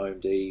known as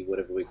OMD,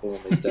 whatever we call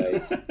them these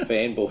days,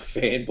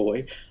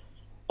 fanboy,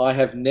 I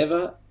have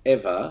never,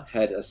 ever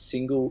had a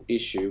single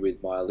issue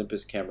with my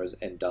Olympus cameras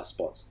and dust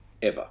spots,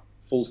 ever.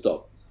 Full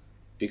stop.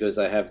 Because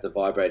they have the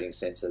vibrating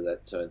sensor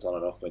that turns on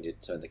and off when you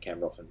turn the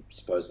camera off and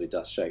supposedly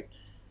dust shake.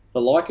 The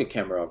Leica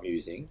camera I'm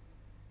using,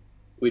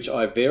 which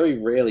I very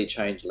rarely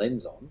change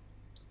lens on,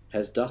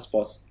 has dust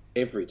spots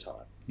every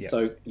time. Yep.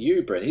 So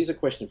you, Brendan, here's a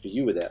question for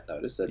you without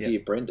notice. Yep. Dear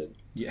Brendan,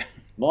 Yeah.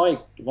 my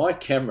Leica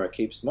camera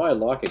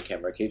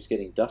keeps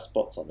getting dust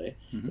spots on there,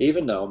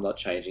 even though I'm not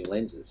changing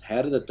lenses.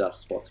 How do the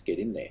dust spots get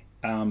in there?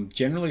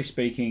 Generally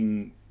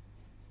speaking,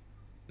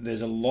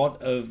 there's a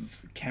lot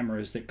of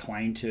cameras that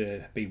claim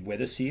to be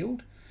weather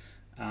sealed.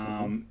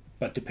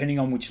 But depending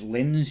on which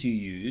lens you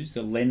use,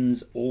 the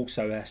lens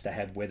also has to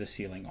have weather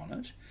sealing on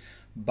it.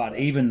 But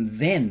even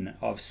then,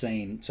 I've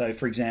seen, so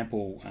for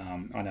example,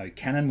 I know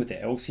Canon with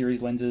their L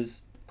series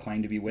lenses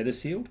claim to be weather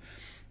sealed.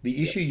 The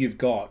issue you've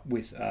got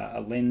with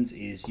a lens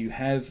is you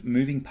have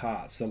moving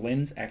parts. The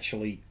lens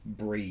actually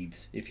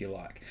breathes, if you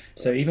like.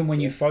 So even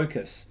when you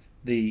focus,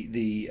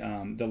 the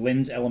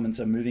lens elements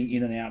are moving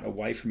in and out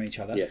away from each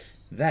other.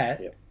 Yes.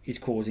 That is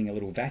causing a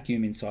little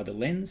vacuum inside the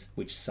lens,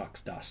 which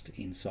sucks dust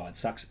inside,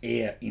 sucks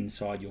air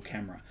inside your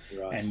camera.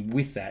 Right. And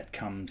with that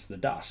comes the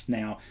dust.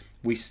 Now,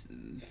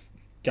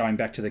 going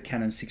back to the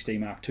Canon 6D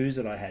Mark IIs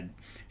that I had,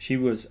 she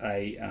was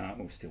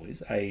still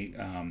is, a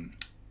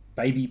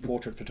baby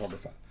portrait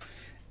photographer.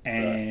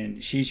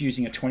 And she's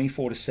using a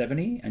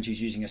 24-70 and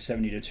she's using a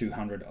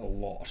 70-200 a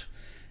lot.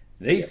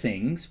 These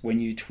things, when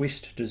you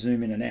twist to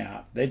zoom in and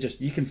out, they're just,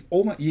 you can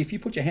almost, if you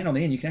put your hand on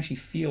the end, you can actually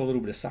feel a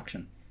little bit of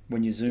suction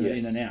when you zoom it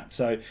in and out.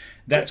 So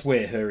that's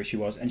where her issue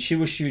was. And she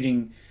was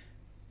shooting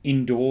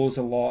indoors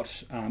a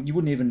lot. You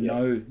wouldn't even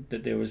know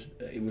that it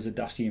was a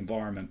dusty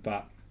environment,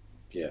 but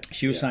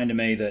she was saying to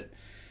me that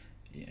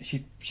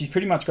she's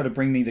pretty much got to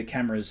bring me the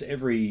cameras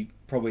every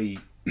probably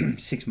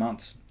 6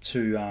 months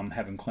to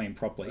have them cleaned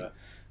properly.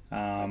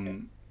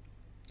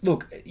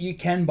 Look, you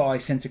can buy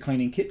sensor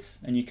cleaning kits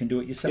and you can do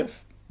it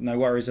yourself. No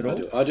worries at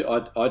all.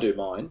 I do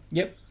mine.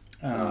 Yep.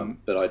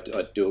 But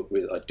I do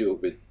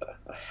it with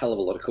a hell of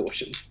a lot of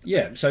caution.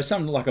 Yeah, so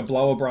something like a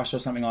blower brush or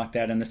something like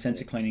that, and the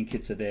sensor cleaning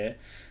kits are there.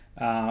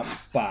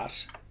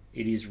 But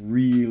it is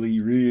really,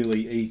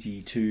 really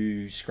easy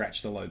to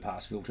scratch the low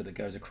pass filter that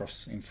goes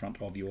across in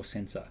front of your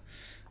sensor.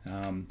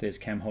 There's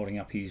Cam holding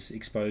up his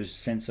exposed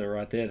sensor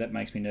right there. That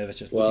makes me nervous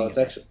just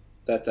looking at it.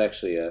 That's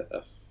actually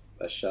a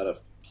shutter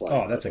plane.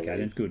 Oh, that's okay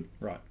then. Good.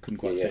 Right. Couldn't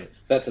quite see it.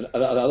 That's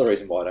another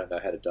reason why I don't know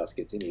how the dust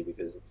gets in here,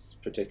 because it's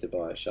protected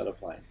by a shutter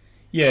plane.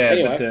 Yeah,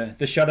 anyway. But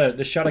the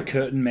shutter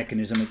curtain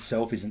mechanism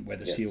itself isn't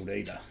weather sealed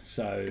either.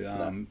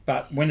 So,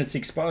 but when it's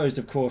exposed,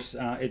 of course,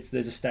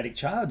 there's a static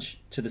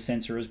charge to the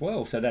sensor as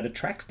well, so that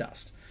attracts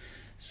dust.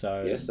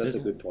 So yes, that's a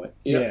good point.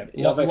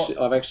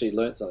 I've actually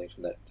learned something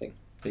from that thing,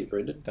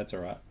 Brendan. That's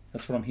all right.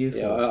 That's what I'm here for.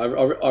 Yeah,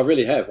 I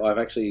really have. I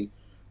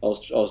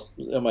was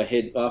on my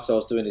head after I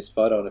was doing this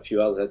photo and a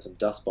few others. I had some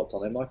dust spots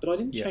on them, but I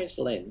didn't change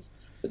the lens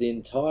for the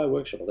entire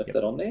workshop. I left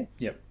that on there.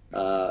 Yep.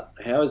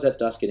 How is that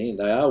dust getting in?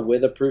 They are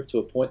weatherproof to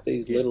a point,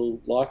 these little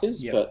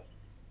Leicas, but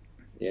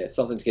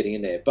something's getting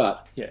in there.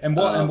 But and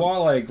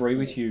while I agree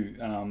with you,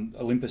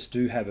 Olympus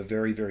do have a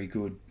very, very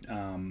good.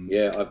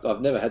 I've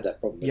never had that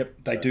problem.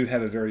 Yep, they do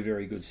have a very,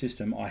 very good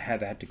system. I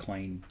have had to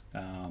clean.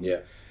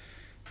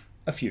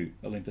 A few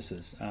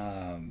Olympuses.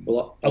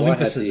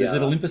 Olympuses. Is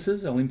it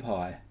Olympuses?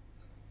 Olympi.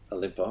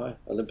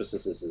 Olympus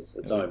is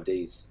it's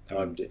OMDs.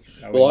 OMD.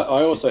 Well,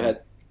 I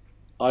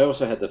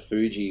also had the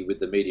Fuji with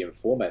the medium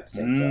format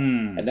sensor,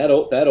 and that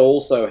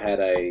also had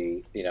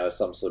a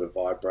some sort of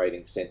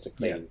vibrating sensor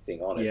cleaning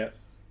thing on it. Yeah.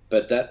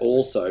 But that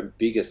also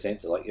bigger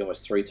sensor, like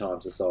almost 3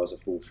 times the size of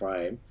full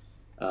frame,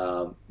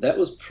 that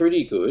was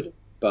pretty good.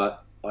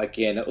 But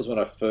again, that was when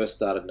I first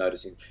started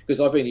noticing, because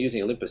I've been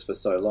using Olympus for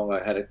so long.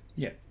 I had a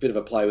bit of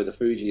a play with the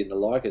Fuji and the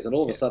Leicas, and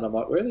all of a sudden I'm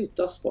like, where are these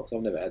dust spots?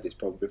 I've never had this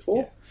problem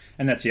before.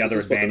 And that's the other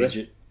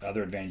advantage.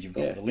 other advantage you've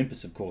got with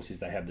Olympus, of course, is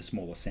they have the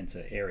smaller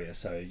sensor area,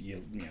 so you're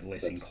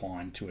less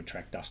inclined to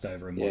attract dust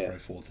over a micro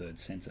Four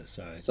Thirds sensor.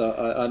 So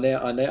I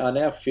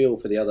now feel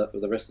for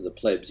the rest of the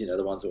plebs,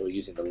 the ones that were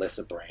using the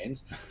lesser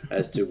brands,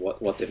 as to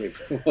what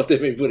they've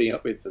been putting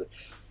up with for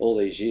all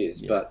these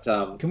years. Yeah.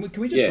 But can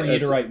we just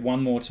reiterate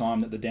one more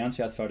time that the Down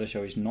South Photo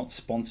Show is not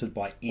sponsored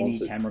by any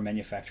camera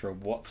manufacturer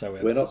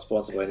whatsoever. We're not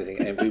sponsored by anything,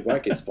 and we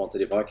won't get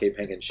sponsored if I keep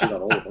hanging shit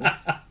on all of them.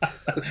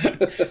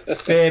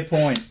 Fair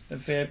point.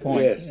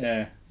 Yes.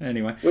 Yeah.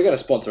 Anyway, we're going to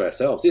sponsor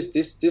ourselves.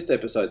 This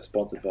episode's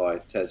sponsored by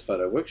Taz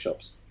Photo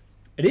Workshops.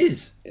 It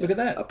is. Look at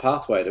that. A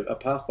pathway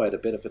to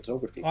better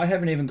photography. I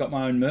haven't even got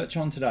my own merch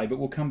on today, but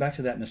we'll come back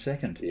to that in a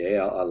second.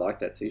 Yeah, I like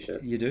that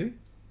T-shirt. You do?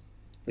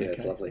 Yeah,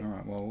 it's lovely. All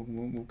right, well,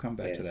 we'll come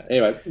back to that.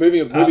 Anyway,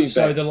 moving back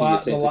so the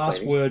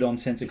last word on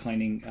sensor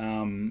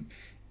cleaning.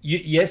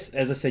 Yes,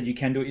 as I said, you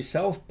can do it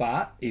yourself,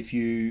 but if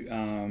you,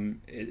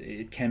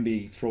 it can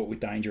be fraught with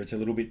danger. It's a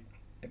little bit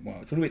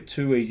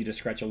too easy to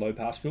scratch a low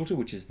pass filter,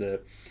 which is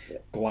the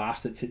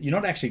glass that's. You're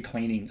not actually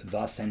cleaning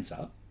the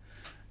sensor,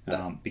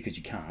 because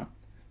you can't.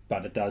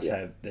 But it does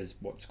have. There's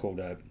what's called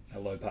a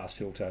low pass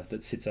filter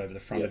that sits over the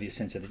front of your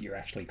sensor that you're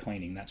actually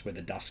cleaning. That's where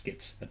the dust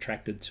gets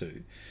attracted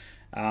to.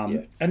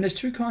 And there's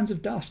two kinds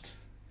of dust.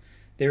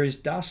 There is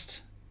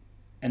dust,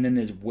 and then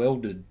there's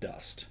welded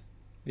dust.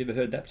 Have you ever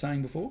heard that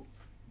saying before?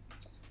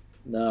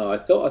 No, I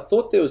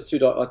thought there was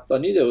two. I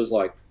knew there was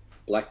like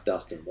black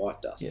dust and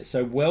white dust. Yeah,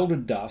 so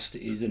welded dust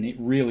is a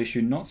real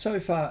issue. Not so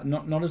far,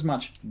 not as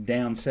much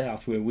down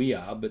south where we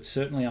are, but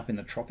certainly up in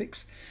the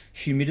tropics.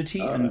 Humidity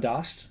and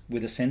dust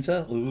with a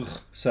sensor. Ugh.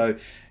 So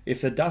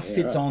if the dust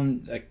sits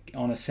on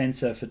a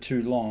sensor for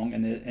too long,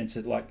 and it's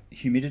like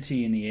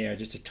humidity in the air,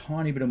 just a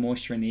tiny bit of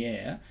moisture in the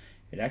air,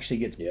 it actually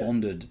gets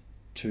bonded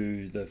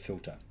to the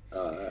filter.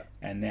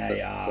 And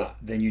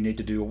then you need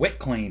to do a wet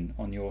clean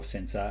on your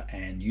sensor,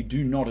 and you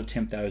do not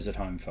attempt those at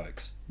home,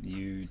 folks.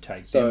 You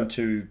take them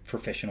to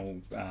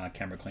professional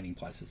camera cleaning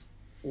places.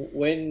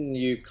 When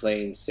you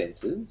clean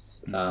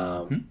sensors,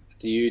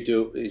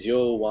 is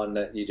your one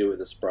that you do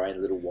with a spray and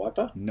a little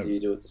wiper? No. Do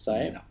you do it the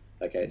same? No.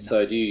 Okay,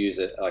 so do you use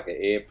it like an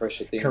air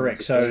pressure thing?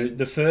 Correct. So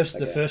the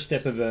first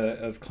step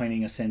of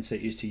cleaning a sensor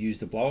is to use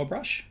the blower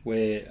brush,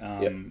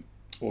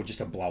 or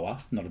just a blower,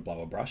 not a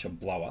blower brush, a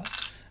blower.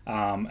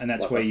 And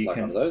that's where you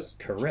can. One of those?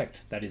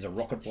 Correct. That is a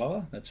rocket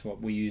blower. That's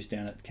what we use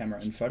down at Camera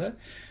and Photo.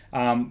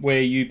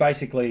 Where you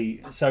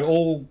basically, so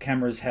all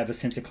cameras have a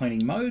sensor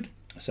cleaning mode.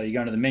 So you go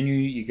into the menu,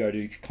 you go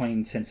to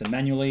clean sensor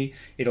manually.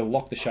 It'll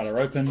lock the shutter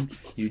open.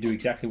 You do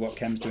exactly what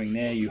Cam's doing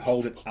there. You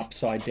hold it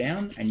upside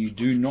down, and you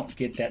do not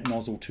get that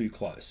nozzle too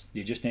close.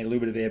 You just need a little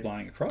bit of air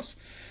blowing across.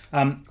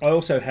 I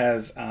also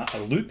have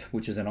a loop,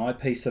 which is an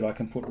eyepiece that I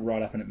can put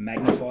right up, and it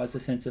magnifies the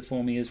sensor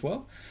for me as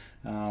well.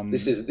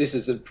 This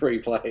is a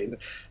pre-plane.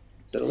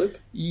 Is that a loop?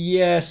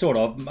 Yeah, sort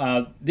of.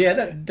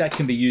 That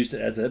can be used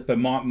but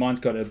mine's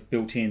got a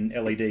built-in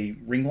LED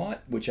ring light,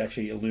 which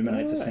actually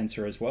illuminates the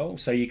sensor as well,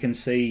 so you can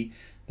see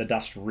the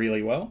dust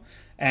really well.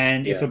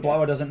 And if the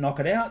blower doesn't knock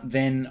it out,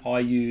 then I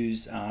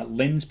use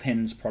Lens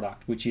Pen's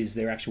product, which is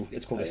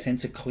it's called a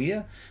Sensor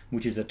Clear,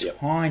 which is a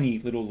tiny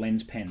little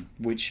lens pen,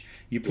 which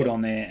you put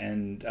on there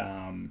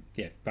and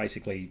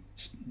basically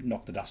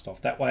knock the dust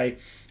off that way.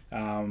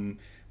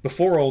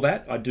 Before all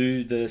that, I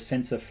do the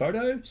sensor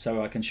photo,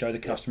 so I can show the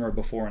customer a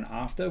before and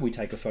after. We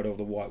take a photo of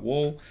the white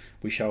wall,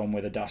 we show them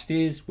where the dust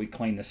is, we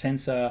clean the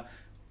sensor,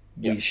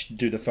 we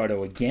do the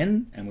photo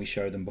again, and we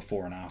show them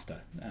before and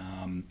after.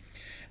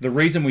 The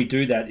reason we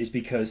do that is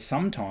because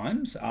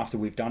sometimes after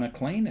we've done a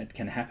clean, it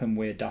can happen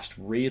where dust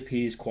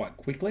reappears quite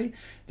quickly.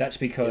 That's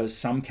because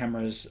some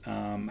cameras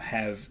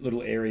have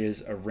little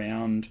areas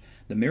around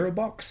the mirror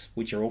box,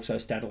 which are also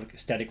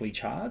statically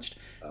charged.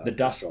 The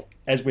dust,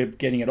 as we're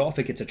getting it off,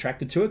 it gets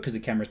attracted to it because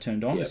the camera's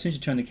turned on. As soon as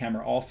you turn the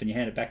camera off and you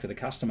hand it back to the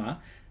customer,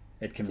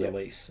 it can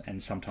release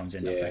and sometimes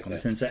end up back on the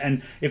sensor.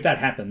 And if that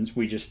happens,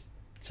 we just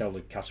tell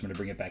the customer to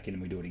bring it back in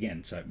and we do it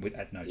again, so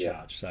at no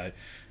charge. So.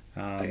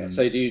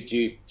 So do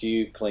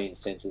you clean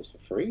sensors for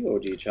free, or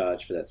do you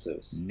charge for that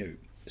service? No.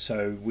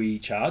 So we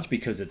charge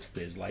because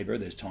there's labour,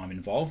 there's time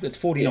involved. It's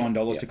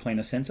 $49 to clean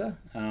a sensor.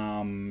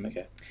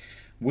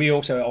 We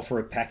also offer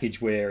a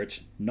package where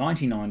it's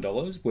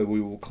 $99, where we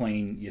will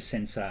clean your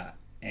sensor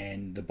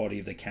and the body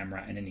of the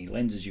camera and any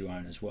lenses you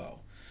own as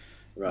well.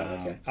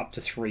 Right. Up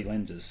to 3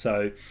 lenses.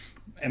 So,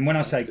 and when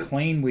I say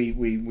clean, we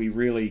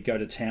really go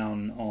to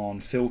town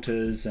on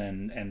filters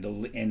and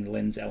the end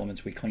lens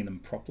elements. We clean them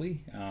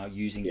properly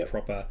using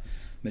proper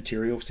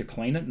materials to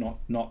clean it,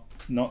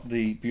 not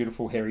the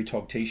beautiful hairy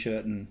tog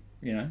t-shirt and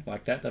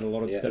like that a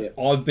lot of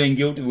I've been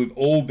guilty. We've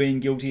all been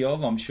guilty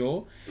of, I'm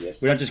sure.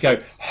 Yes. We don't just go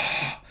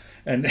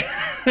and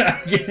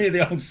get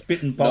the old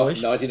spit and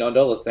polish.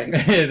 $99,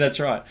 thanks. Yeah, that's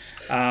right.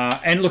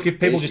 And look, if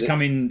people just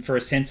come in for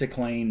a sensor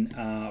clean,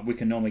 we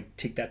can normally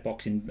tick that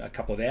box in a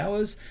couple of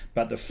hours.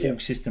 But the full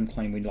system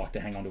clean, we'd like to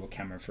hang onto a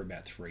camera for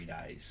about 3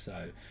 days.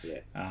 So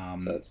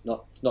so it's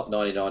not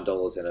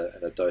 $99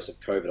 and a dose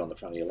of COVID on the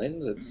front of your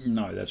lens.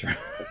 No, that's right.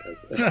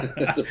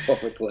 It's a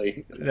proper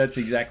clean. That's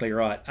exactly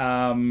right.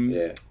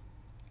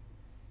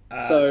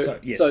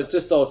 Yes. So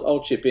just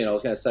I'll chip in. I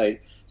was going to say,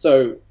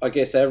 so I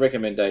guess our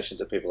recommendation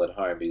to people at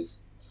home is,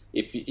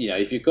 if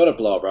you've got a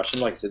blower brush,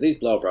 and like I said, these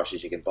blower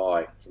brushes you can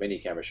buy from any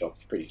camera shop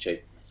pretty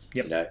cheap.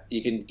 Yep.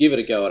 You can give it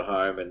a go at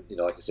home, and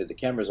like I said, the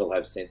cameras all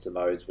have sensor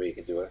modes where you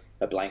can do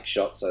a blank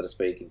shot, so to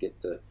speak, and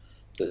get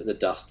the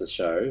dust to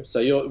show.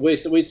 So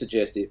we'd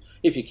suggest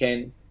if you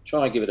can,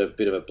 try and give it a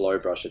bit of a blow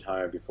brush at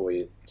home before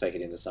you take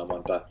it into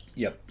someone. But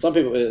some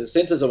people,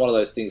 sensors are one of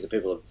those things that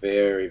people are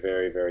very,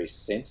 very, very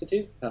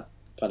sensitive,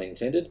 pun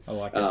intended, I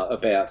like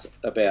that.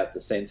 about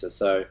the sensor.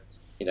 So,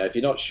 if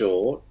you're not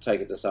sure,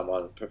 take it to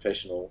someone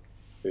professional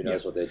who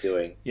knows what they're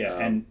doing. Yeah,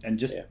 and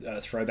just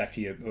throw back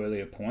to your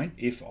earlier point,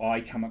 if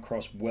I come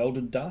across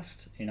welded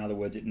dust, in other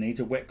words, it needs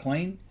a wet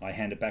clean, I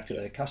hand it back to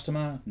the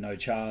customer, no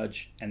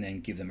charge, and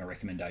then give them a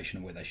recommendation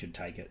of where they should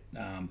take it.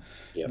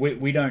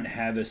 We don't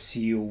have a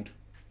sealed,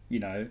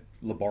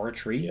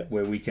 laboratory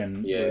where we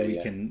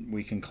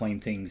can clean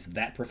things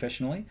that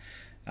professionally.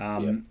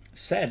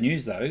 Sad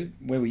news though,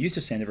 where we used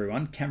to send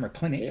everyone, Camera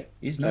Clinic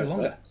is no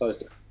longer.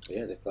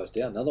 They're closed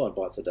down. Another one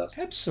bites the dust.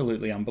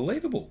 Absolutely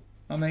unbelievable.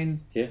 I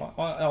mean,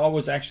 I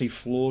was actually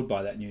floored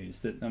by that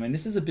news.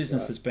 This is a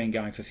business that's been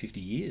going for 50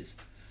 years.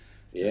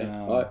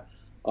 Yeah,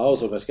 I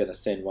was almost going to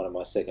send one of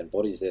my second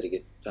bodies there to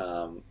get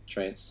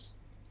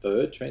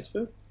transferred. What's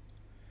the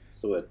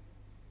word?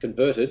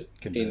 Converted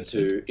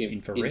into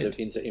infrared.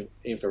 Into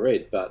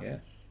infrared, but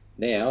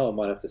now I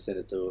might have to send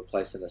it to a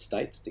place in the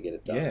States to get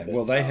it done. Yeah,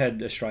 well, they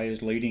had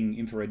Australia's leading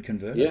infrared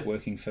converter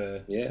working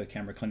for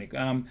Camera Clinic.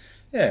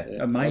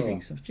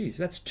 Amazing. So, geez,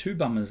 that's two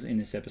bummers in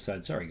this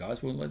episode. Sorry,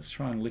 guys. Well, let's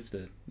try and lift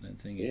the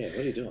thing. Yeah, what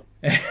are you doing?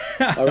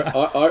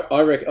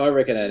 I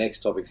reckon our next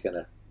topic's going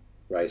to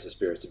raise the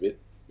spirits a bit.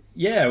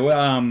 Yeah,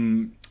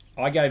 well,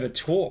 I gave a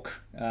talk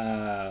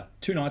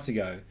 2 nights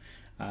ago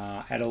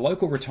at a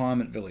local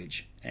retirement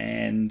village,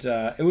 and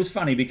it was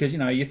funny because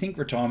you think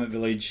retirement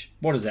village,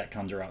 what does that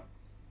conjure up,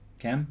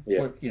 Cam?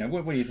 Yeah.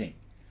 What do you think?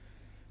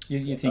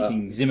 You're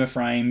thinking Zimmer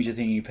frames. You're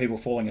thinking people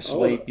falling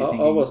asleep. I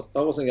wasn't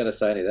going to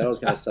say any of that. I was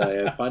going to say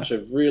a bunch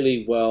of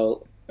really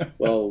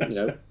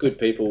good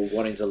people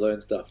wanting to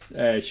learn stuff.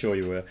 Sure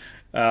you were.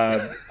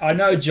 I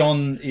know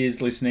John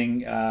is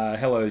listening.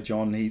 Hello,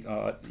 John.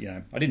 I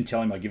didn't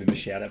tell him I'd give him a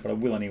shout out, but I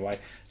will anyway.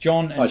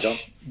 John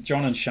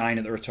and Shane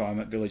at the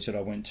retirement village that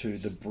I went to,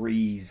 the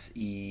Breeze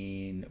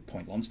in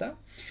Point Lonsdale,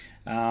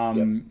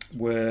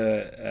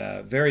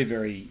 were very,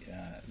 very,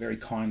 very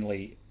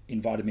kindly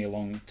invited me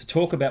along to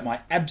talk about my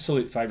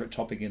absolute favourite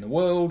topic in the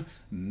world,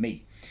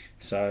 me.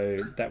 So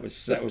that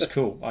was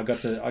cool. I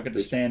got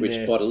to stand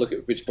there. By the look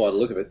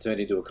of it,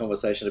 turned into a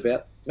conversation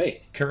about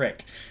me.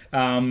 Correct.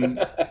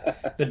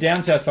 The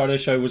Down South Photo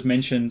Show was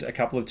mentioned a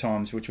couple of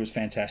times, which was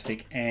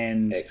fantastic.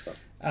 And excellent.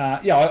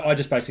 I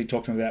just basically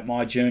talked to them about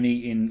my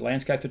journey in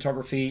landscape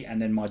photography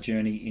and then my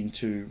journey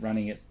into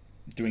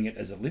doing it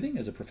as a living,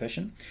 as a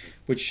profession,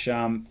 which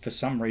for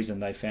some reason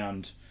they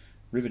found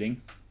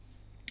riveting.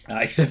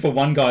 Except for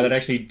one guy that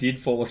actually did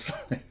fall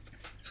asleep.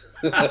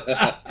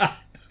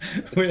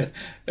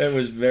 It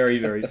was very,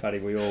 very funny.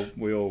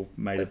 We all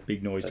made a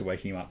big noise to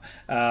wake him up.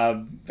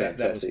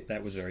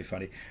 That was very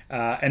funny.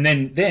 And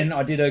then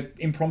I did an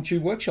impromptu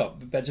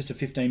workshop, about just a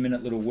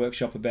 15-minute little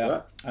workshop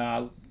about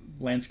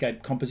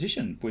landscape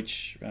composition,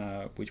 which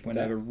went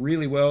over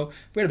really well.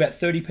 We had about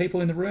 30 people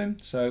in the room,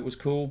 so it was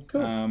cool.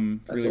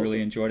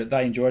 Really enjoyed it.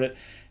 They enjoyed it.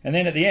 And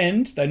then at the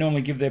end, they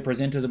normally give their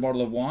presenters a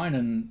bottle of wine,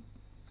 and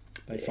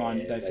they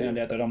found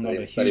out that I'm not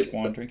a huge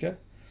wine drinker.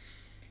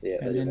 Yeah,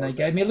 and then they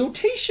gave me a little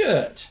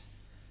T-shirt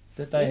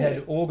that they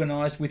had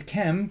organised with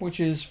Cam,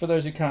 which is, for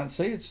those who can't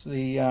see, it's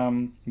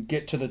the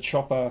Get to the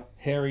Chopper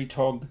Hairy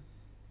Tog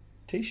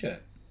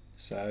T-shirt.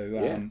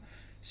 So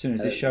as soon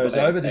as this show's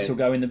over, this will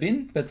go in the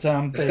bin. But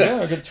there you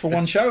go, it's for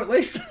one show at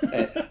least.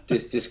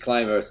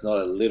 Disclaimer, it's not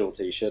a little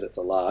T-shirt, it's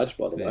a large,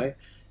 by the way.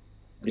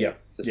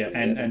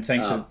 And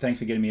thanks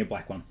for getting me a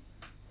black one.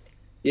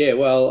 Yeah,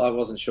 well, I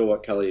wasn't sure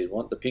what colour you'd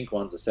want. The pink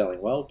ones are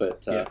selling well,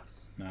 but I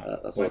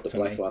thought the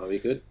black one would be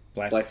good.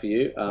 Black for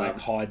you. Black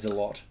hides a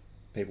lot.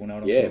 People know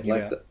what I'm talking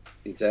about.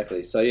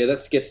 Exactly. So,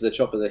 let's get to the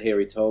Chop of the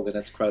Hairy Tog, and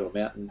that's Cradle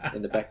Mountain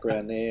in the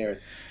background there.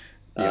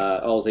 And,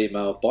 I was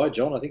emailed by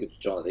John. I think it was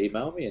John that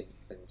emailed me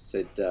and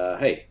said,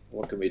 hey,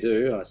 what can we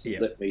do? And I said,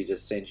 let me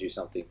just send you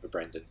something for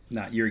Brendan.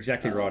 No, you're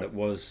exactly right. It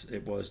was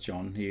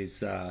John.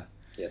 He's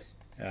yes.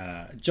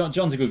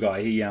 John's a good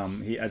guy. He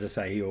as I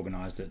say, he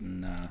organised it,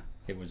 and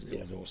it was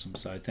awesome.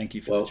 So thank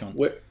you for that, John.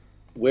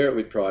 Wear it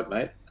with pride,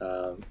 mate.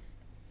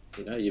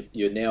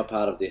 You're now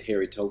part of the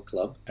Hairy Tog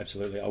Club.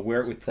 Absolutely, I'll wear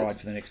it with pride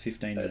for the next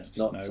 15 minutes.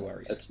 No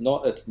worries. It's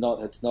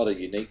not a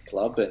unique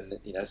club, and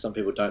some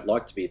people don't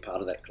like to be a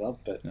part of that club.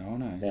 But now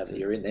that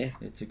you're in there,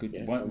 it's a good.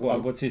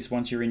 What's this?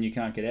 Once you're in, you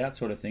can't get out,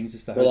 sort of things.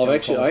 It's the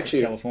hotel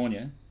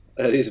California.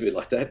 It is a bit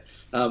like that.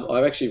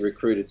 I've actually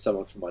recruited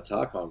someone from my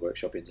Tarkine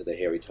workshop into the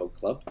Hairy Tog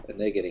Club, and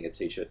they're getting a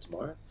T-shirt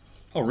tomorrow.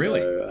 Oh,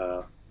 really?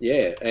 So,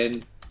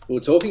 and we were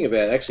talking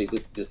about actually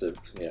just to,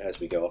 as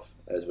we go off,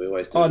 as we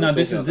always do. Oh no,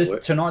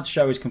 tonight's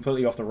show is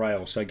completely off the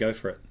rails, so go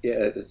for it.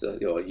 Yeah,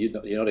 you're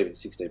not even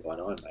 16 by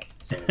 9,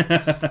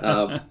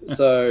 mate.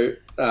 So,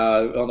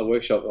 on the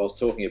workshop, I was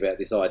talking about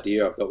this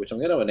idea I've got, which I'm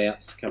going to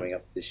announce coming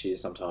up this year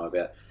sometime,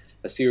 about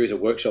a series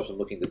of workshops I'm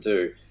looking to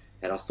do.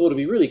 And I thought it'd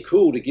be really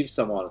cool to give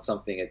someone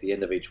something at the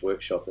end of each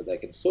workshop that they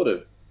can sort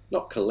of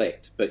not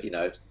collect, but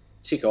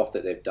tick off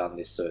that they've done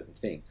this certain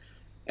thing.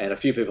 And a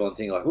few people are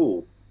thinking like,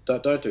 oh,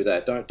 don't do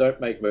that.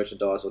 Don't make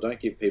merchandise, or don't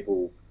give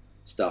people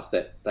stuff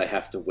that they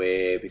have to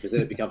wear, because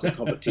then it becomes a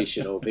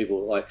competition. Or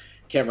people like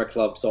camera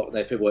clubs,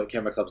 people at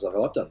camera clubs like,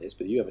 oh, I've done this,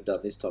 but you haven't done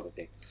this type of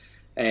thing.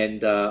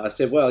 And I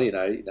said, well,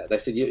 they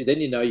said,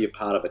 then you're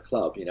part of a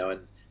club,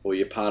 or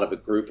you're part of a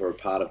group or a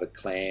part of a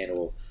clan,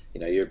 or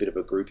you're a bit of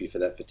a groupie for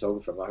that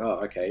photographer. I'm like,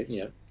 oh,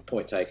 okay,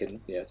 point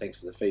taken. Thanks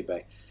for the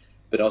feedback.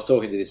 But I was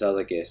talking to this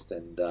other guest,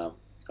 and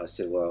I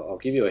said, well, I'll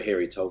give you a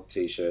Hairy Tog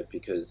T-shirt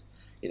because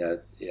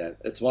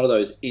it's one of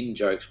those in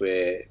jokes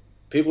where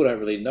people don't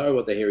really know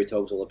what the Hairy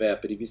Tog's all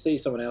about. But if you see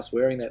someone else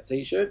wearing that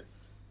T-shirt,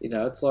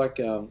 it's like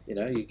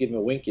you give them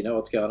a wink,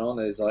 what's going on.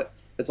 It's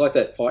like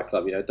that Fight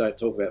Club. Don't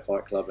talk about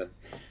Fight Club, and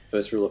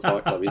first rule of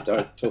Fight Club, you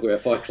don't talk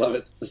about Fight Club.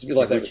 It's a bit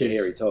like that with the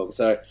Hairy Tog.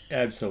 So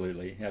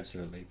absolutely.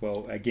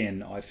 Well,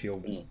 again, I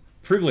feel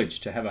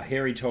privileged to have a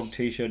Hairy Tog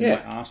T-shirt in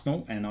my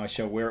arsenal, and I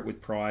shall wear it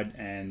with pride,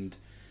 and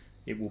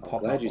it will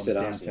pop up on the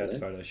Down South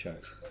Photo Show.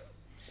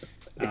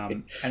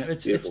 And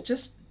it's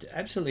just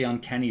absolutely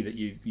uncanny that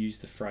you use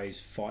the phrase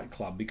Fight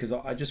Club, because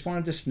I just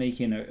wanted to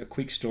sneak in a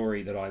quick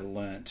story that I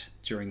learnt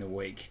during the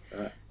week.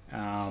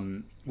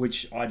 Right.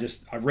 Which I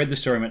read the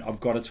story and went,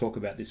 I've got to talk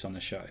about this on the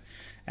show.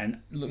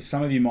 And look,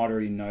 some of you might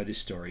already know this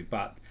story,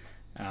 but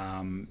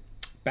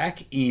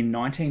back in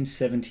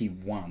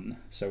 1971,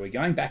 so we're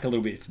going back a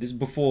little bit. This is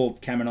before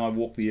Cam and I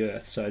walked the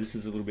earth, so this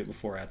is a little bit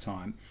before our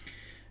time.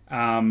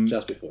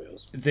 Just before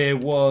yours. There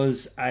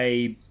was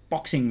a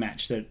boxing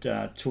match that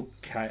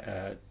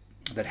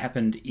that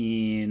happened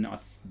in, I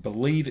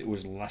believe it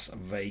was Las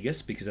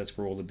Vegas, because that's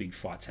where all the big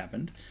fights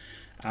happened.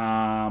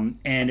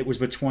 And it was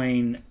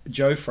between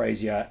Joe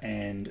Frazier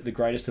and the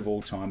greatest of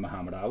all time,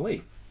 Muhammad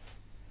Ali.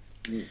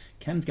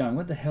 Cam's going,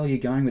 what the hell are you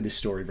going with this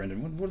story,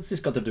 Brendan? What has this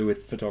got to do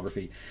with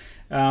photography?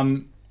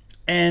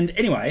 And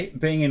anyway,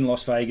 being in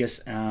Las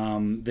Vegas,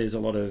 there's a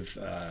lot of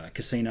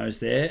casinos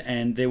there,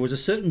 and there was a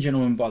certain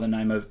gentleman by the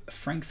name of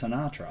Frank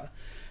Sinatra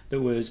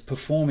that was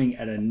performing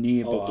at a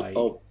nearby...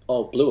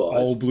 Old Blue Eyes.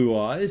 Old Blue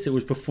Eyes. It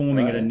was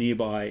performing at a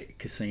nearby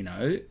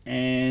casino,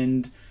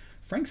 and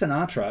Frank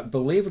Sinatra,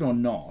 believe it or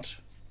not,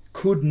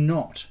 could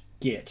not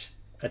get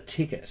a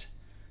ticket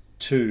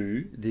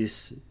to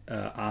this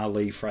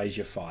Ali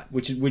Frazier fight,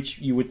 which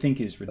you would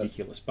think is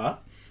ridiculous,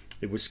 but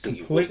it was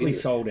completely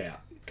sold out.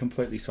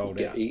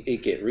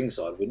 He'd get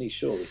ringside, wouldn't he?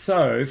 Surely.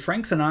 So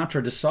Frank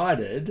Sinatra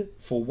decided,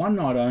 for one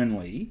night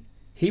only,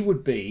 he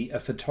would be a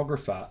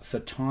photographer for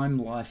Time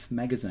Life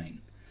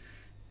magazine,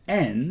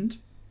 and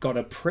got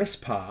a press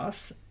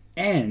pass.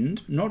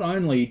 And not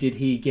only did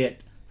he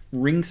get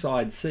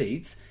ringside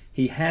seats,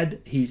 he had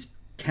his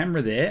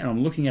camera there, and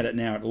I'm looking at it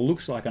now. It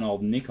looks like an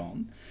old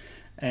Nikon,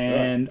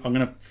 and right. I'm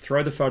going to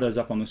throw the photos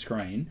up on the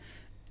screen.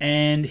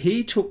 And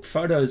he took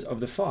photos of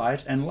the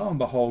fight, and lo and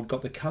behold,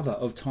 got the cover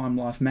of Time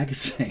Life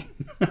magazine.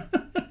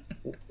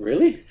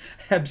 Really?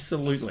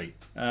 Absolutely.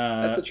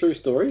 That's a true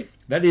story?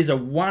 That is a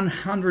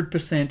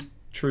 100%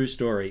 true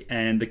story.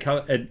 And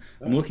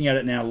I'm looking at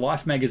it now,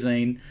 Life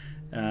magazine,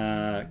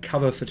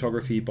 cover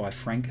photography by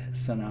Frank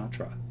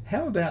Sinatra.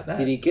 How about that?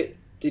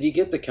 Did he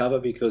get the cover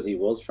because he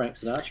was Frank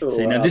Sinatra?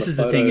 See, now this is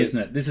the thing,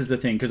 isn't it? This is the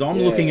thing, because I'm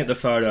looking at the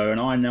photo, and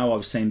I know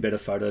I've seen better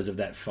photos of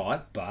that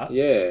fight, but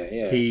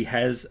he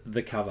has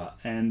the cover,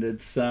 and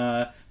it's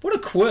what a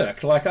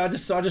quirk! Like I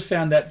just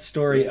found that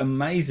story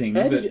amazing.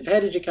 How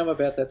did you come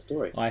about that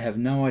story? I have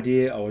no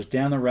idea. I was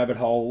down the rabbit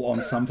hole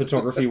on some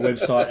photography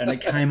website, and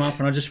it came up,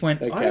 and I just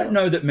went, I don't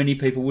know that many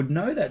people would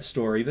know that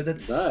story, but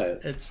it's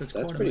quite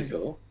pretty amazing.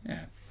 Cool.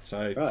 Yeah.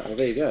 So right. Well,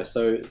 there you go.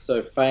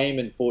 So fame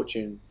and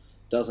fortune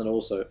doesn't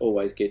also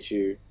always get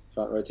you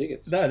front row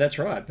tickets. No, that's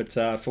right. But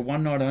for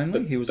one night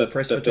only, he was a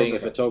press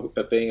photographer.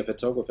 But being a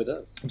photographer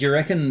does. Do you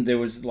reckon there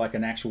was like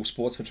an actual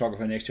sports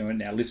photographer next to him?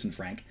 Now listen,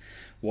 Frank,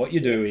 what you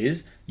do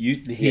is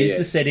here's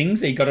the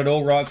settings. He got it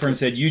all right for him.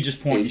 Said you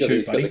just point and shoot,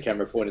 he's buddy. Got the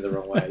camera pointing the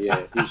wrong way.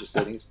 Yeah, here's your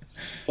settings.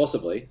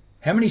 Possibly.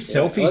 How many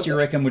selfies do you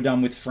reckon were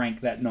done with Frank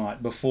that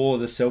night before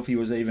the selfie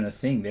was even a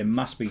thing? There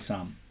must be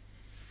some.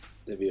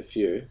 There'd be a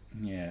few.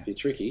 Yeah. Be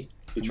tricky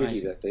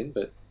back then,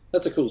 but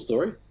that's a cool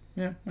story.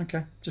 Yeah,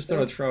 okay. Just thought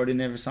I'd throw it in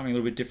there for something a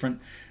little bit different.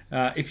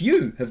 If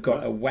you have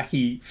got a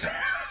wacky...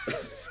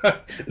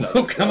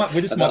 we'll come up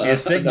with this might be a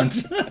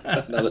segment.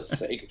 Another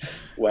segment.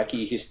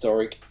 Wacky,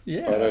 historic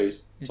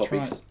photos,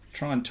 topics.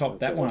 Try and top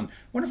that one.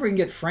 Wonder if we can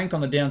get Frank on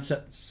the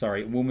downside.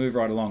 Sorry, we'll move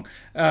right along.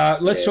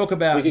 Let's talk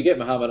about... We could get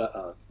Muhammad...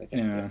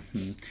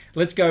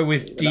 Let's go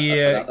with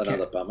dear...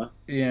 Another bummer.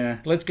 Yeah,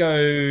 let's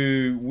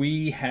go...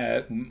 We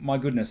have... My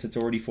goodness, it's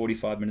already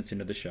 45 minutes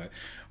into the show.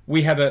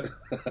 We have a...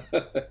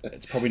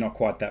 It's probably not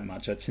quite that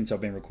much since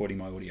I've been recording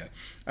my audio.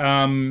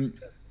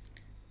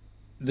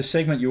 the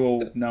segment you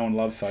all know and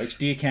love, folks.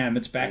 Dear Cam,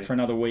 it's back for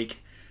another week.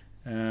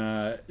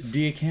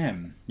 Dear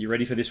Cam, you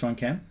ready for this one,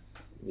 Cam?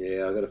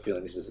 Yeah, I got a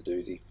feeling this is a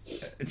doozy.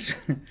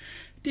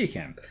 Dear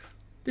Cam,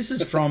 this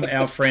is from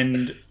our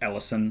friend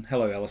Alison.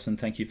 Hello, Alison.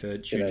 Thank you for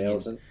tuning in.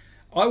 Alison.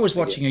 I was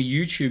watching a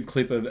YouTube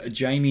clip of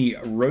Jamie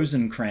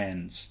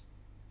Rosencrans.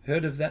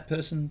 Heard of that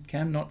person,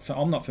 Cam?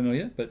 I'm not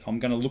familiar, but I'm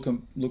going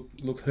to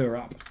look her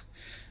up.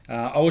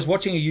 I was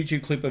watching a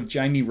YouTube clip of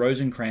Jamie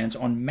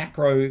Rosencrans on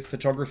macro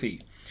photography,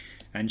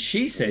 and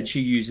she said she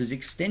uses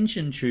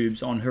extension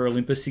tubes on her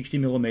Olympus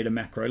 60mm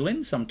macro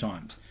lens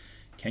sometimes.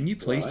 Can you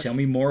please tell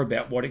me more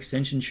about what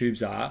extension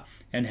tubes are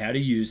and how to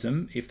use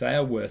them, if they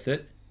are worth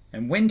it,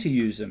 and when to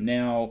use them?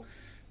 Now,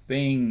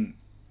 being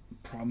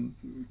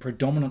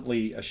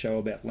predominantly a show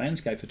about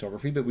landscape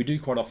photography, but we do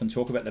quite often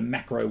talk about the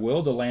macro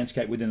world, the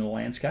landscape within the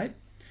landscape.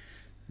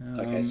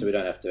 Okay, so we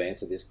don't have to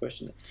answer this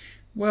question.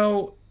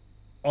 Well,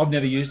 I've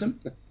never used them.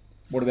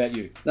 What about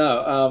you?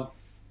 No.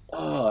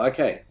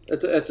 Okay.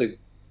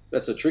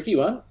 That's a tricky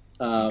one.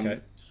 Okay.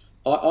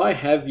 I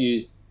have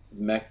used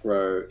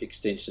macro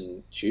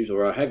extension tubes,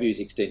 or I have used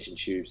extension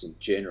tubes in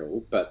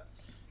general, but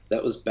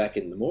that was back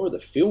in more of the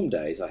film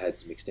days. I had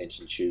some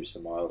extension tubes for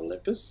my old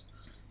Olympus.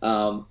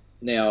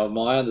 Now,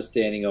 my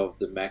understanding of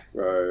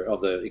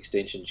the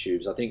extension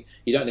tubes, I think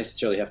you don't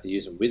necessarily have to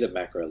use them with a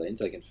macro lens.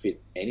 They can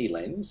fit any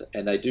lens,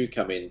 and they do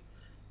come in.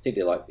 I think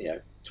they're like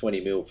 20mm,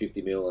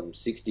 50mm, and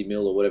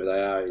 60mm, or whatever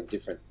they are, in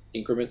different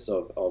increments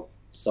of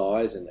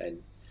size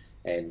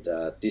and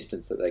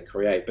distance that they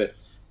create. But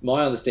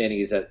my understanding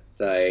is that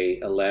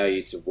they allow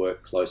you to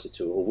work closer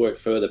to or work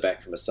further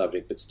back from a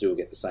subject, but still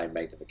get the same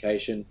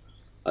magnification.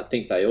 I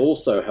think they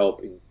also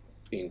help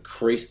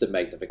increase the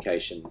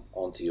magnification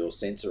onto your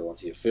sensor,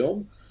 onto your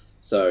film.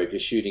 So if you're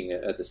shooting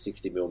at the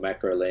 60mm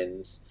macro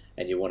lens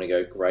and you want to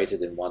go greater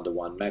than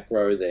 1:1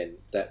 macro, then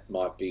that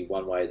might be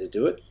one way to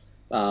do it.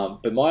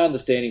 But my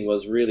understanding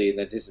was really, and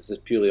this is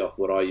just purely off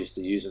what I used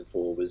to use them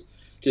for, was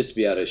just to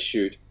be able to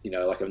shoot,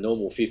 like a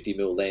normal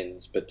 50mm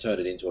lens, but turn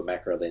it into a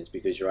macro lens,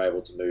 because you're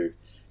able to move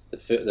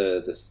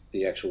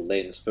the actual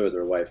lens further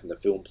away from the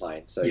film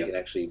plane, so you can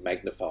actually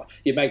magnify.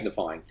 You're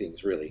magnifying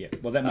things, really. Yeah,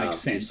 well, that makes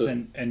sense.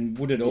 And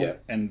would it all? Yeah.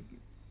 And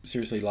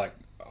seriously, like,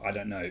 I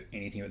don't know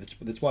anything about this.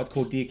 That's why it's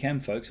called Dear Cam,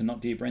 folks, and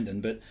not Dear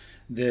Brendan. But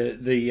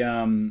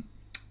the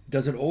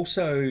does it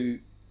also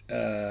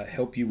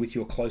help you with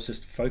your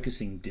closest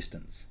focusing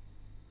distance?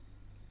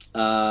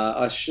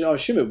 I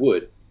assume it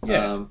would.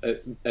 Yeah.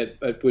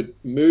 It would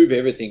move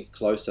everything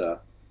closer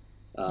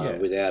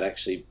without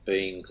actually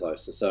being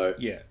closer. So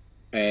yeah.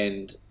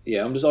 And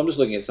I'm just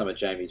looking at some of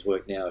Jamie's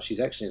work now. She's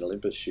actually an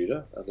Olympus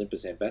shooter,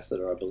 Olympus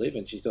ambassador, I believe,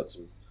 and she's got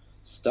some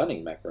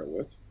stunning macro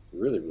work.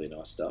 Really, really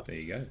nice stuff. There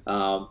you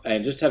go.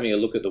 And just having a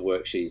look at the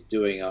work she's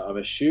doing, I'm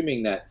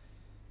assuming that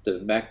the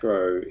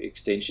macro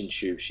extension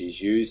tube she's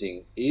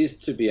using is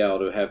to be able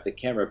to have the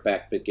camera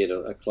back but get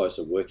a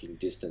closer working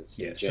distance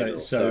in general.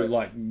 So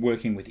like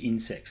working with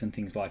insects and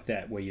things like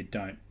that, where you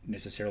don't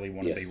necessarily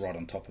want to be right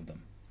on top of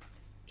them.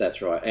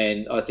 That's right.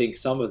 And I think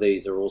some of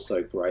these are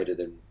also greater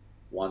than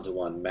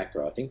 1:1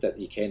 macro. I think that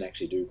you can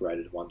actually do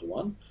greater than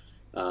 1:1.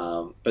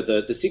 But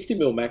the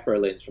 60mm macro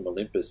lens from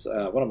Olympus,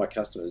 one of my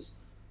customers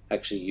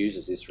actually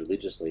uses this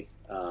religiously,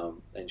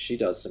 and she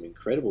does some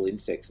incredible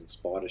insects and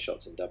spider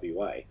shots in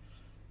WA,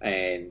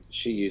 and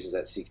she uses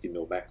that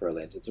 60mm macro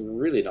lens. It's a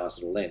really nice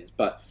little lens,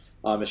 but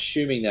I'm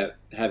assuming that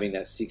having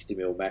that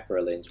 60mm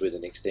macro lens with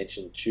an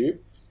extension tube,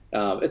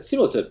 it's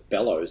similar to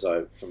bellows,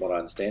 from what I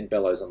understand.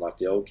 Bellows, unlike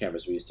the old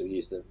cameras we used to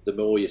use, the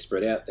more you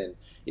spread out, then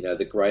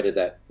the greater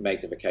that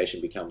magnification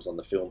becomes on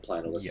the film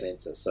plane or the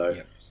sensor.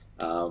 So,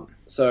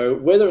 so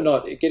whether or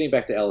not, getting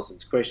back to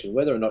Alison's question,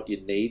 whether or not you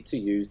need to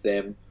use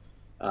them,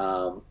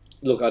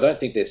 look, I don't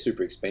think they're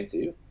super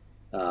expensive.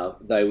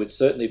 They would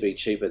certainly be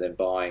cheaper than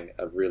buying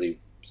a really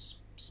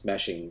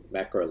smashing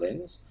macro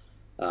lens.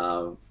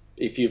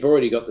 If you've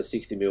already got the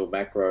 60mm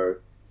macro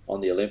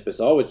on the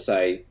Olympus, I would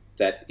say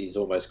that is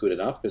almost good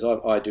enough,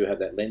 because I do have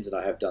that lens, and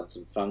I have done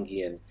some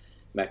fungi and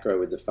macro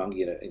with the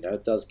fungi, and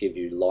it does give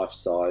you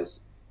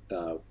life-size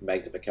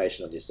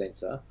magnification on your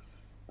sensor.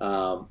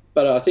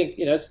 But I think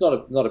it's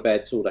not a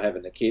bad tool to have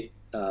in the kit.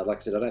 Like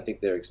I said, I don't think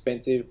they're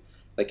expensive.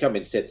 They come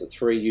in sets of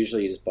 3.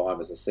 Usually, you just buy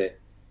them as a set.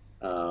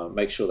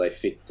 Make sure they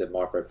fit the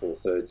micro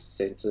 4/3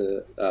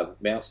 sensor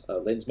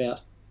lens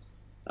mount.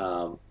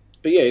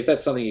 But yeah, if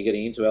that's something you're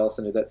getting into,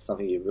 Alison, if that's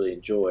something you really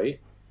enjoy,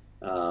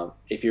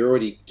 if you're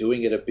already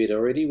doing it a bit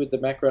already with the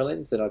macro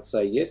lens, then I'd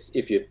say yes.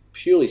 If you're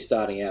purely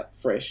starting out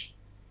fresh,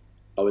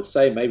 I would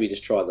say maybe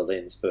just try the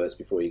lens first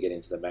before you get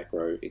into the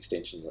macro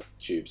extension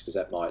tubes, because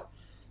that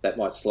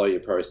might slow your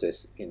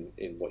process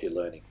in what you're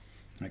learning.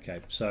 Okay,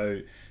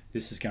 so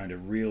this is going to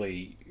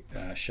really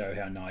show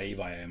how naive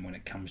I am when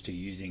it comes to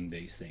using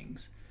these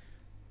things.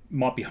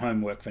 Might be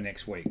homework for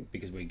next week,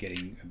 because we're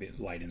getting a bit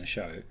late in the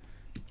show.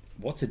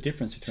 What's the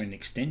difference between an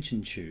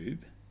extension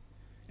tube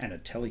and a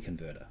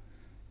teleconverter?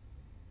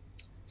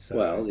 So,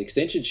 well, the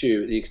extension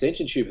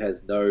tube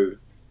has no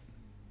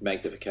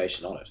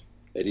magnification on it.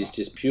 It is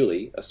just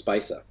purely a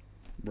spacer.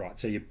 Right.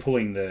 So you're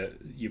pulling the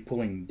You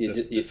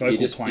focal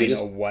just plane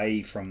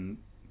away from.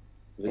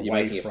 You're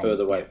making it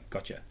further away. Yeah,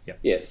 gotcha. Yep.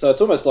 Yeah. So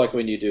it's almost like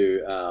when you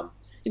do,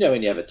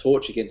 when you have a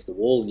torch against the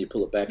wall and you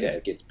pull it back and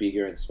it gets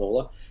bigger and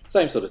smaller.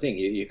 Same sort of thing.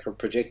 You're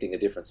projecting a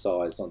different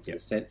size onto the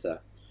sensor.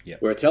 Yep.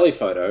 Where a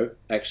telephoto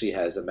actually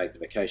has a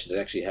magnification. It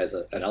actually has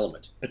an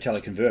element. A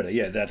teleconverter.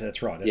 Yeah,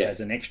 that's right. It has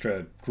an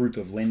extra group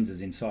of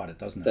lenses inside it,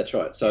 doesn't it? That's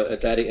right. So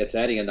it's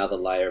adding another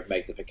layer of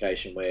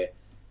magnification where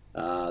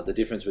the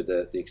difference with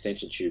the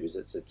extension tube is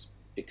it's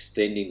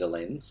extending the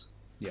lens.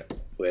 Yeah.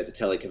 Where the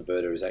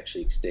teleconverter is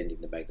actually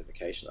extending the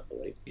magnification, I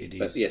believe. It is.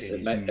 But yes,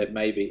 it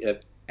may be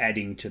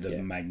adding to the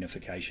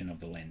magnification of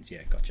the lens.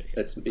 Yeah, gotcha.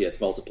 Yeah.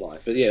 It's multiplying.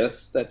 But yeah,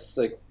 that's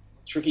a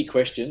tricky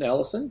question,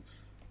 Alison.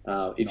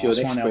 If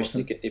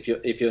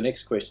your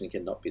next question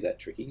cannot be that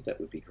tricky, that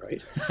would be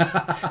great.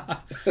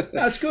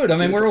 That's good. I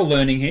mean, we're all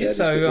learning here,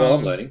 so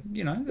I'm learning.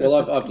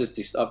 I've just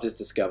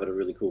discovered a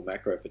really cool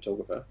macro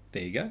photographer.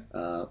 There you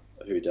go.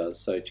 Who does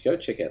so? Go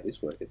check out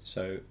this work.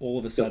 So all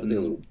of a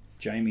sudden,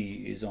 Jamie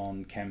is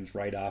on Cam's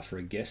radar for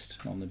a guest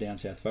on the Down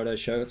South Photo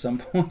Show at some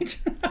point.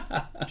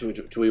 do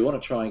we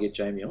want to try and get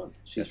Jamie on?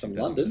 She's from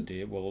London.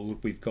 Well, look,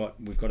 we've got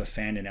a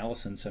fan in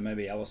Alison, so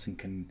maybe Alison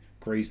can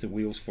grease the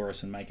wheels for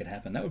us and make it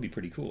happen. That would be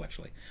pretty cool,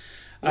 actually.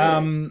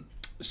 Yeah.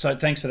 So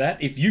thanks for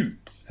that. If you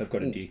have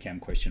got a Dear Cam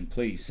question,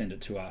 please send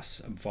it to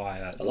us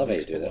via the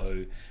links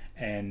below,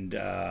 and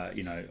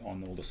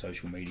on all the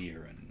social media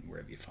and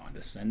wherever you find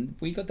us. And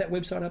we got that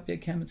website up there,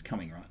 Cam. It's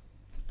coming, right?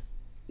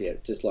 Yeah,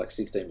 just like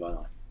 16 by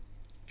 9.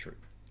 True.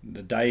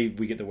 The day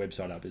we get the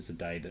website up is the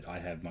day that I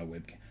have my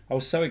webcam. I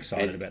was so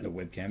excited about the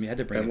webcam. You had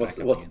to bring it back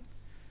up again.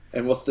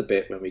 And what's the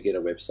bet when we get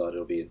a website?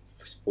 It'll be a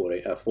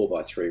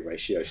 4:3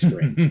 ratio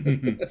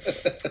screen.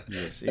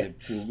 Yes,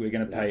 we're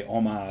going to pay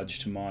homage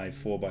to my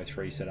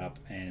 4:3 setup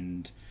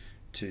and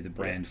to the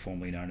brand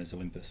formerly known as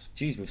Olympus.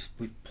 Geez,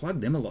 we've plugged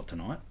them a lot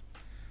tonight.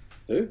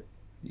 Who?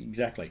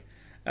 Exactly.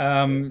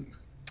 Well,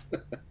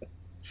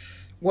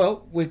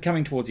 we're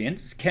coming towards the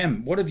end.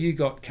 Cam, what have you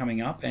got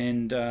coming up?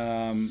 And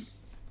I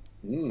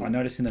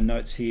noticed in the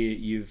notes here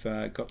you've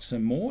got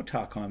some more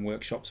Tarkine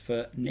workshops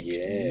for next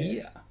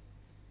year.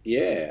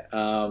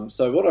 Yeah.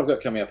 So what I've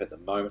got coming up at the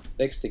moment,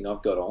 next thing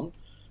I've got on,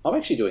 I'm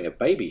actually doing a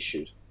baby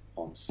shoot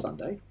on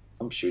Sunday.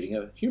 I'm shooting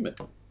a human,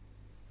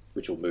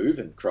 which will move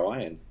and cry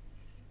and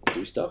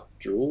do stuff,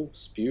 drool,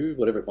 spew,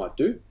 whatever it might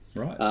do.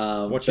 Right.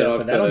 Watch out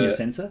for that on your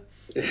sensor.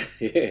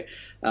 Yeah.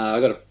 I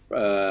got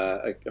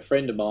a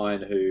friend of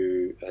mine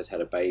who has had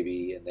a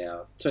baby and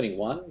now turning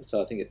 1,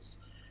 so I think it's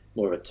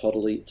more of a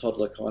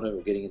toddler kind of.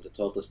 We're getting into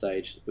toddler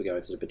stage. We're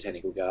going to the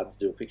botanical gardens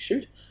to do a quick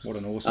shoot. What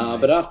an awesome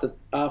age. But after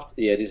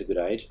it is a good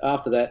age.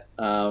 After that,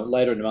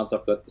 later in the month,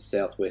 I've got the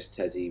Southwest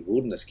Tassie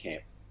Wilderness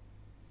Camp.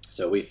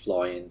 So we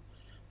fly in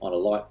on a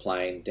light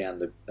plane down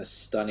a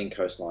stunning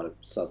coastline of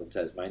southern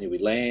Tasmania. We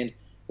land,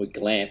 we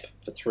glamp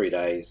for 3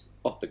 days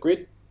off the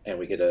grid, and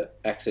we get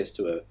access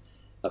to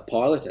a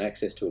pilot and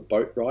access to a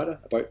boat driver.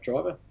 Is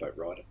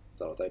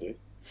that what they do?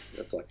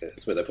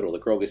 It's where they put all the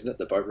grog, isn't it?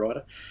 The boat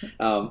rider.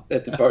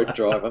 It's a boat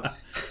driver.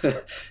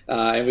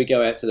 And we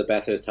go out to the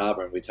Bathurst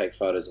Harbour and we take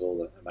photos of all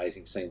the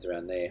amazing scenes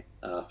around there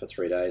for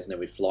 3 days. And then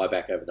we fly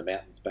back over the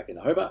mountains back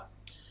into Hobart.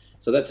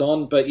 So that's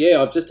on. But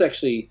yeah, I've just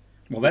actually...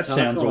 Well, that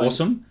sounds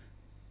awesome.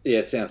 Yeah,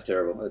 it sounds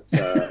terrible.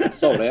 It's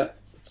sold out.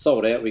 It's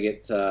sold out. We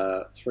get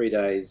 3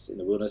 days in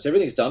the wilderness.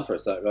 Everything's done for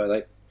us.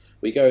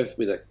 We go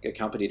with a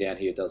company down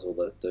here who does all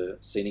the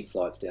scenic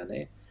flights down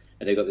there.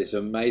 And they've got this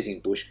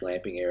amazing bush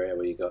glamping area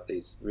where you've got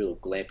these real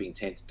glamping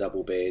tents,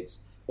 double beds,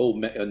 all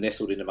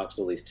nestled in amongst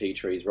all these tea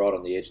trees right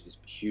on the edge of this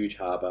huge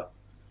harbour,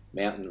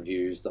 mountain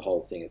views, the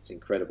whole thing. It's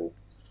incredible.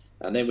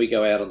 And then we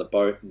go out on the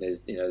boat and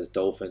there's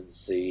dolphins,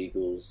 sea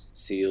eagles,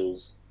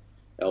 seals,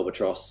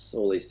 albatross,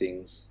 all these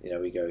things.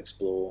 We go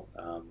explore,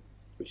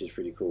 which is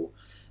pretty cool.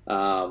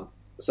 But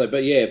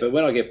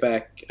when I get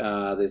back,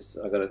 I've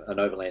got an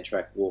overland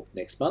track walk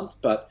next month,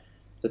 but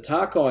the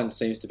Tarkine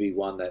seems to be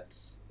one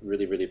that's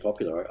really, really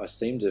popular. I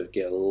seem to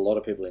get a lot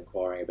of people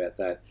inquiring about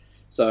that.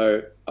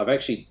 So I've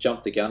actually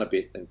jumped the gun a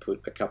bit and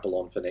put a couple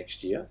on for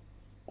next year.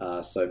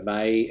 So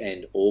May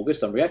and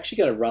August. I'm actually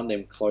going to run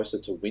them closer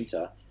to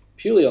winter,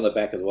 purely on the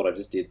back of what I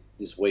just did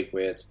this week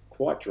where it's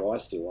quite dry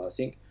still. I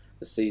think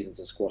the seasons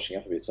are squashing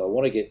up a bit. So I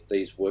want to get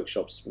these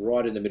workshops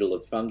right in the middle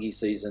of fungi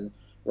season,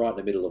 right in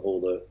the middle of all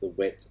the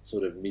wet,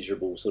 sort of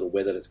miserable sort of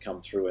weather that's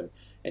come through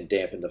and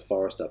dampened the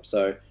forest up.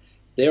 So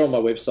they're on my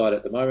website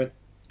at the moment.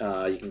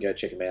 You can go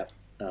check them out.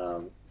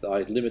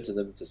 I limited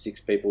them to 6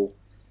 people.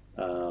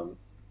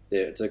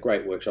 It's a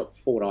great workshop.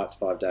 4 nights,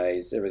 5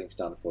 days. Everything's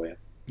done for you.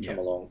 Come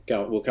along.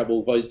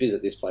 We'll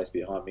visit this place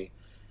behind me.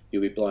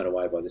 You'll be blown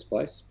away by this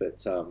place.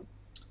 But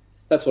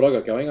that's what I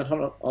got going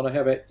on. Honor,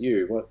 how about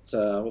you? What's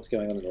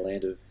going on in the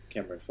land of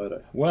camera and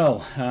photo?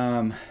 Well,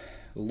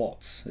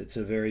 lots. It's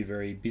a very,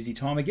 very busy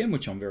time again,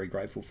 which I'm very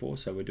grateful for.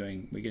 So we're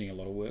getting a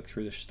lot of work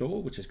through the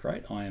store, which is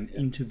great. I am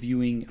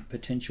interviewing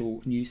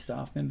potential new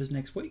staff members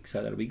next week,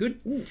 so that'll be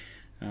good.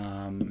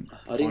 I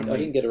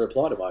didn't get a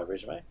reply to my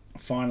resume.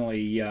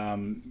 Finally,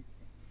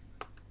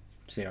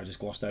 See, I just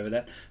glossed over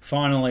that.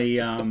 Finally,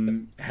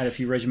 had a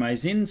few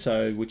resumes in,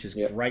 which is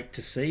great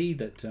to see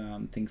that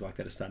things like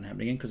that are starting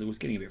happening again, because it was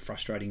getting a bit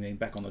frustrating being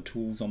back on the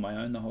tools on my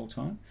own the whole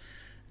time.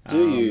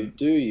 Do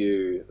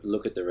you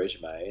look at the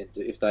resume, and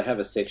if they have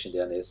a section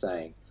down there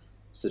saying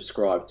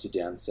subscribe to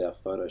Down South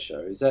Photo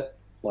Show, is that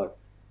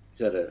it's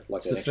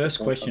the first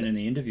question in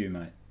the interview,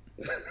 mate?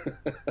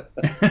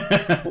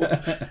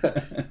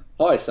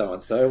 Hi, so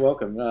and so.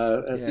 Welcome.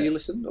 Do you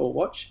listen or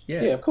watch?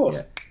 Yeah, of course.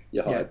 Yeah.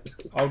 You're hired.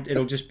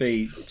 It'll just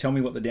be, tell me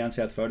what the Down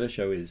South Photo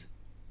Show is.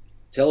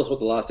 Tell us what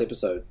the last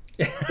episode.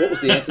 What was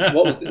the answer?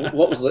 What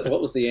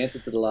was the answer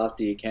to the last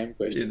Dear Cam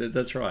question? Yeah,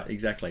 that's right,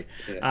 exactly.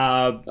 Yeah.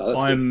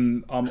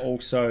 I'm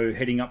also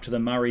heading up to the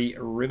Murray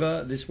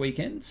River this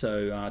weekend,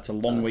 so it's a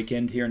long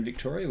weekend here in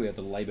Victoria. We have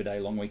the Labor Day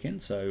long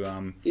weekend,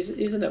 so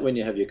isn't that when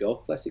you have your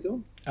golf classic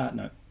on?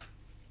 No.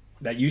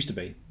 That used to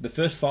be. The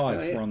first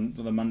 5 were on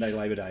the Monday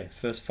Labor Day.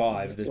 First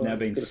 5. There's now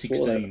been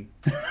 16.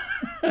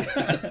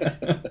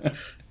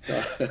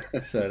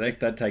 So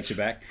that takes you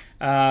back.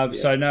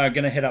 So no, I'm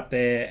going to head up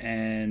there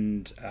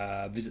and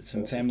visit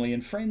some family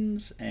and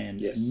friends,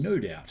 and no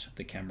doubt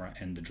the camera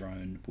and the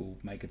drone will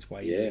make its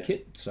way in the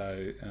kit.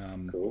 So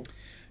cool.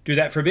 Do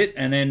that for a bit,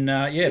 and then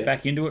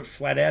back into it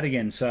flat out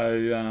again.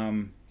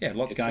 So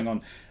lots going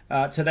on.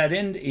 To that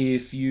end,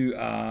 if you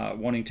are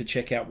wanting to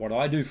check out what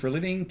I do for a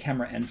living,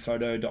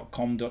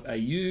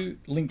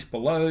 cameraandphoto.com.au, linked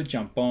below,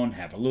 jump on,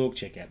 have a look,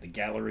 check out the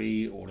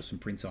gallery, order some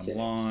prints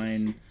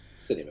online.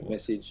 Send him a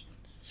message.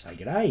 Say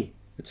g'day.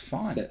 It's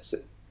fine.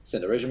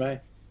 Send a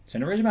resume.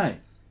 Send a resume.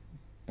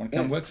 Want to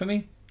come work for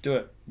me? Do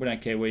it. We don't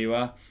care where you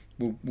are.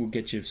 We'll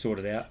get you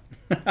sorted out.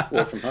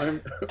 Work from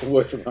home.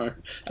 Work from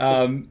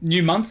home.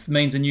 New month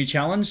means a new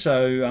challenge.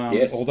 So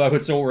although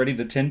it's already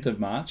the 10th of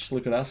March,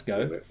 look at us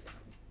go.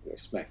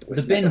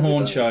 The Ben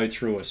Horn show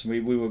threw us. We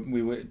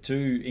were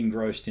too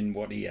engrossed in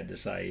what he had to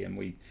say, and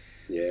we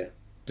decided.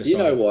 You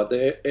know what?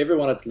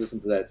 Everyone that's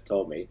listened to that's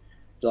told me,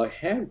 they're like,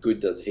 how good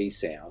does he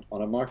sound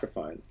on a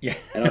microphone? Yeah.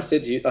 And I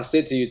said to you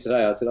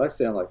today, I said, I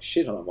sound like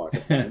shit on a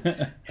microphone.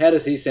 How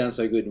does he sound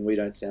so good and we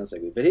don't sound so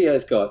good? But he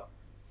has got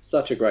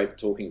such a great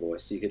talking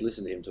voice. You could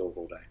listen to him talk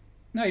all day.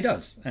 No, he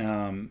does.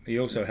 He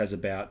also has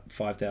about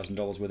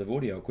 $5,000 worth of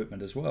audio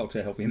equipment as well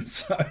to help him.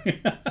 So,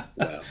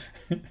 wow,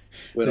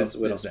 we're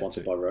not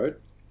sponsored by Rode.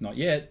 Not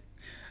yet.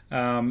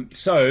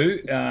 So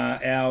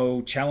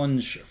our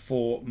challenge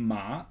for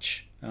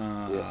March,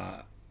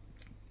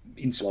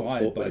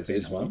 inspired by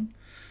Ben Horn,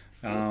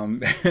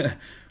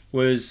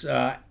 was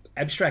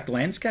abstract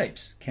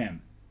landscapes.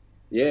 Cam.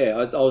 Yeah,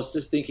 I was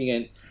just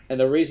thinking, and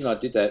the reason I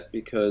did that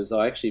because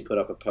I actually put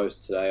up a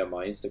post today on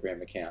my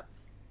Instagram account,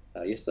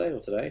 yesterday or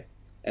today.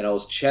 And I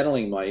was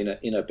channeling my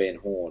inner Ben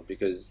Horn,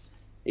 because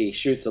he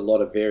shoots a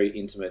lot of very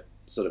intimate,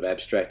 sort of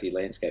abstracty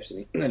landscapes,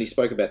 and he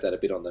spoke about that a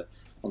bit on the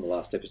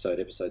last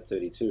episode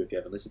 32. If you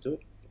haven't listened to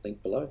it,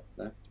 link below.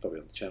 No, it's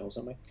probably on the channel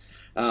somewhere.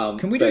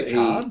 Can we do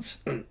cards?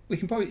 We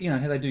can probably,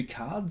 how they do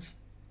cards.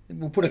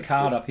 We'll put a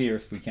card up here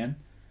if we can.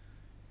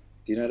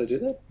 Do you know how to do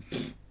that?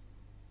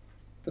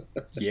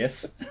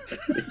 Yes.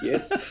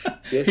 Yes.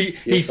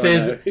 He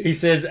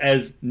says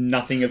as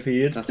nothing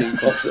appeared. Nothing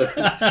pops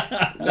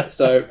up.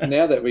 So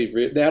now that we've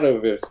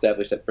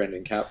established that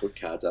Brendan can't put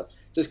cards up,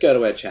 just go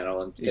to our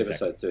channel and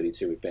episode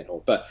 32 with Ben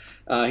Hall. But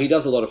he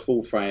does a lot of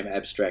full frame,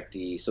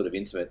 abstracty, sort of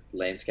intimate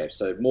landscapes.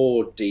 So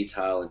more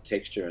detail and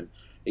texture, and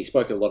he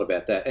spoke a lot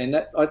about that. And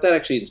that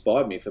actually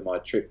inspired me for my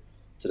trip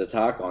to the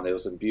Tarkon. There were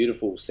some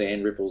beautiful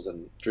sand ripples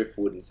and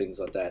driftwood and things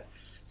like that.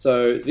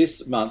 So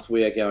this month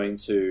we are going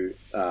to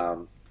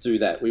do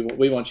that.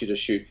 We want you to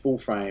shoot full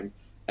frame,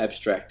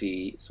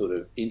 abstracty, sort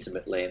of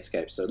intimate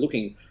landscapes. So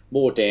looking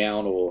more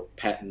down, or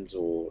patterns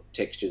or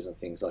textures and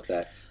things like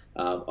that.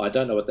 I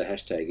don't know what the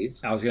hashtag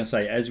is. I was going to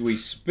say, as we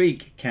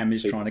speak, Cam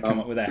is trying to come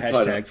up with a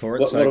hashtag for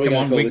it. So come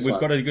on, we've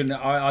got a good.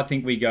 I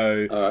think we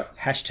go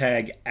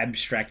hashtag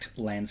abstract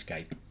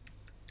landscape.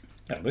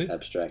 That'll do.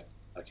 Abstract.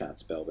 I can't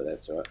spell, but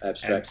that's all right.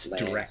 Abstract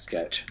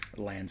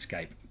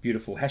landscape.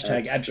 Beautiful.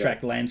 Hashtag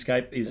abstract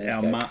landscape is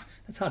our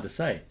that's hard to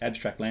say.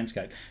 Abstract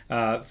landscape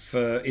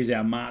is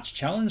our March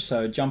challenge.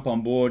 So jump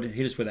on board.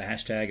 Hit us with a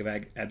hashtag of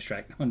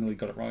abstract. I nearly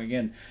got it wrong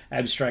again.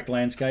 Abstract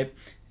landscape,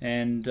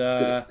 and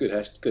good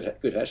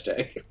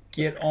hashtag.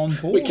 Get on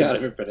board. We can't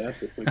even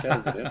pronounce it.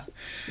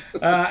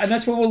 And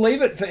that's where we'll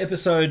leave it for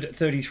episode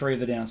 33 of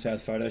the Down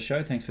South Photo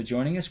Show. Thanks for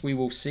joining us. We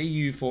will see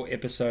you for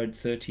episode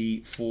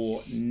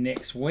 34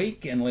 next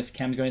week, unless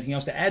Cam's got anything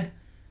else to add.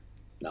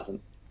 Nothing.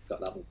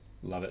 Got nothing.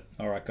 Love it.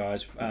 All right,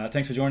 guys.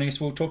 Thanks for joining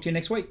us. We'll talk to you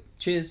next week.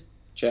 Cheers.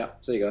 Ciao.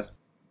 See you guys.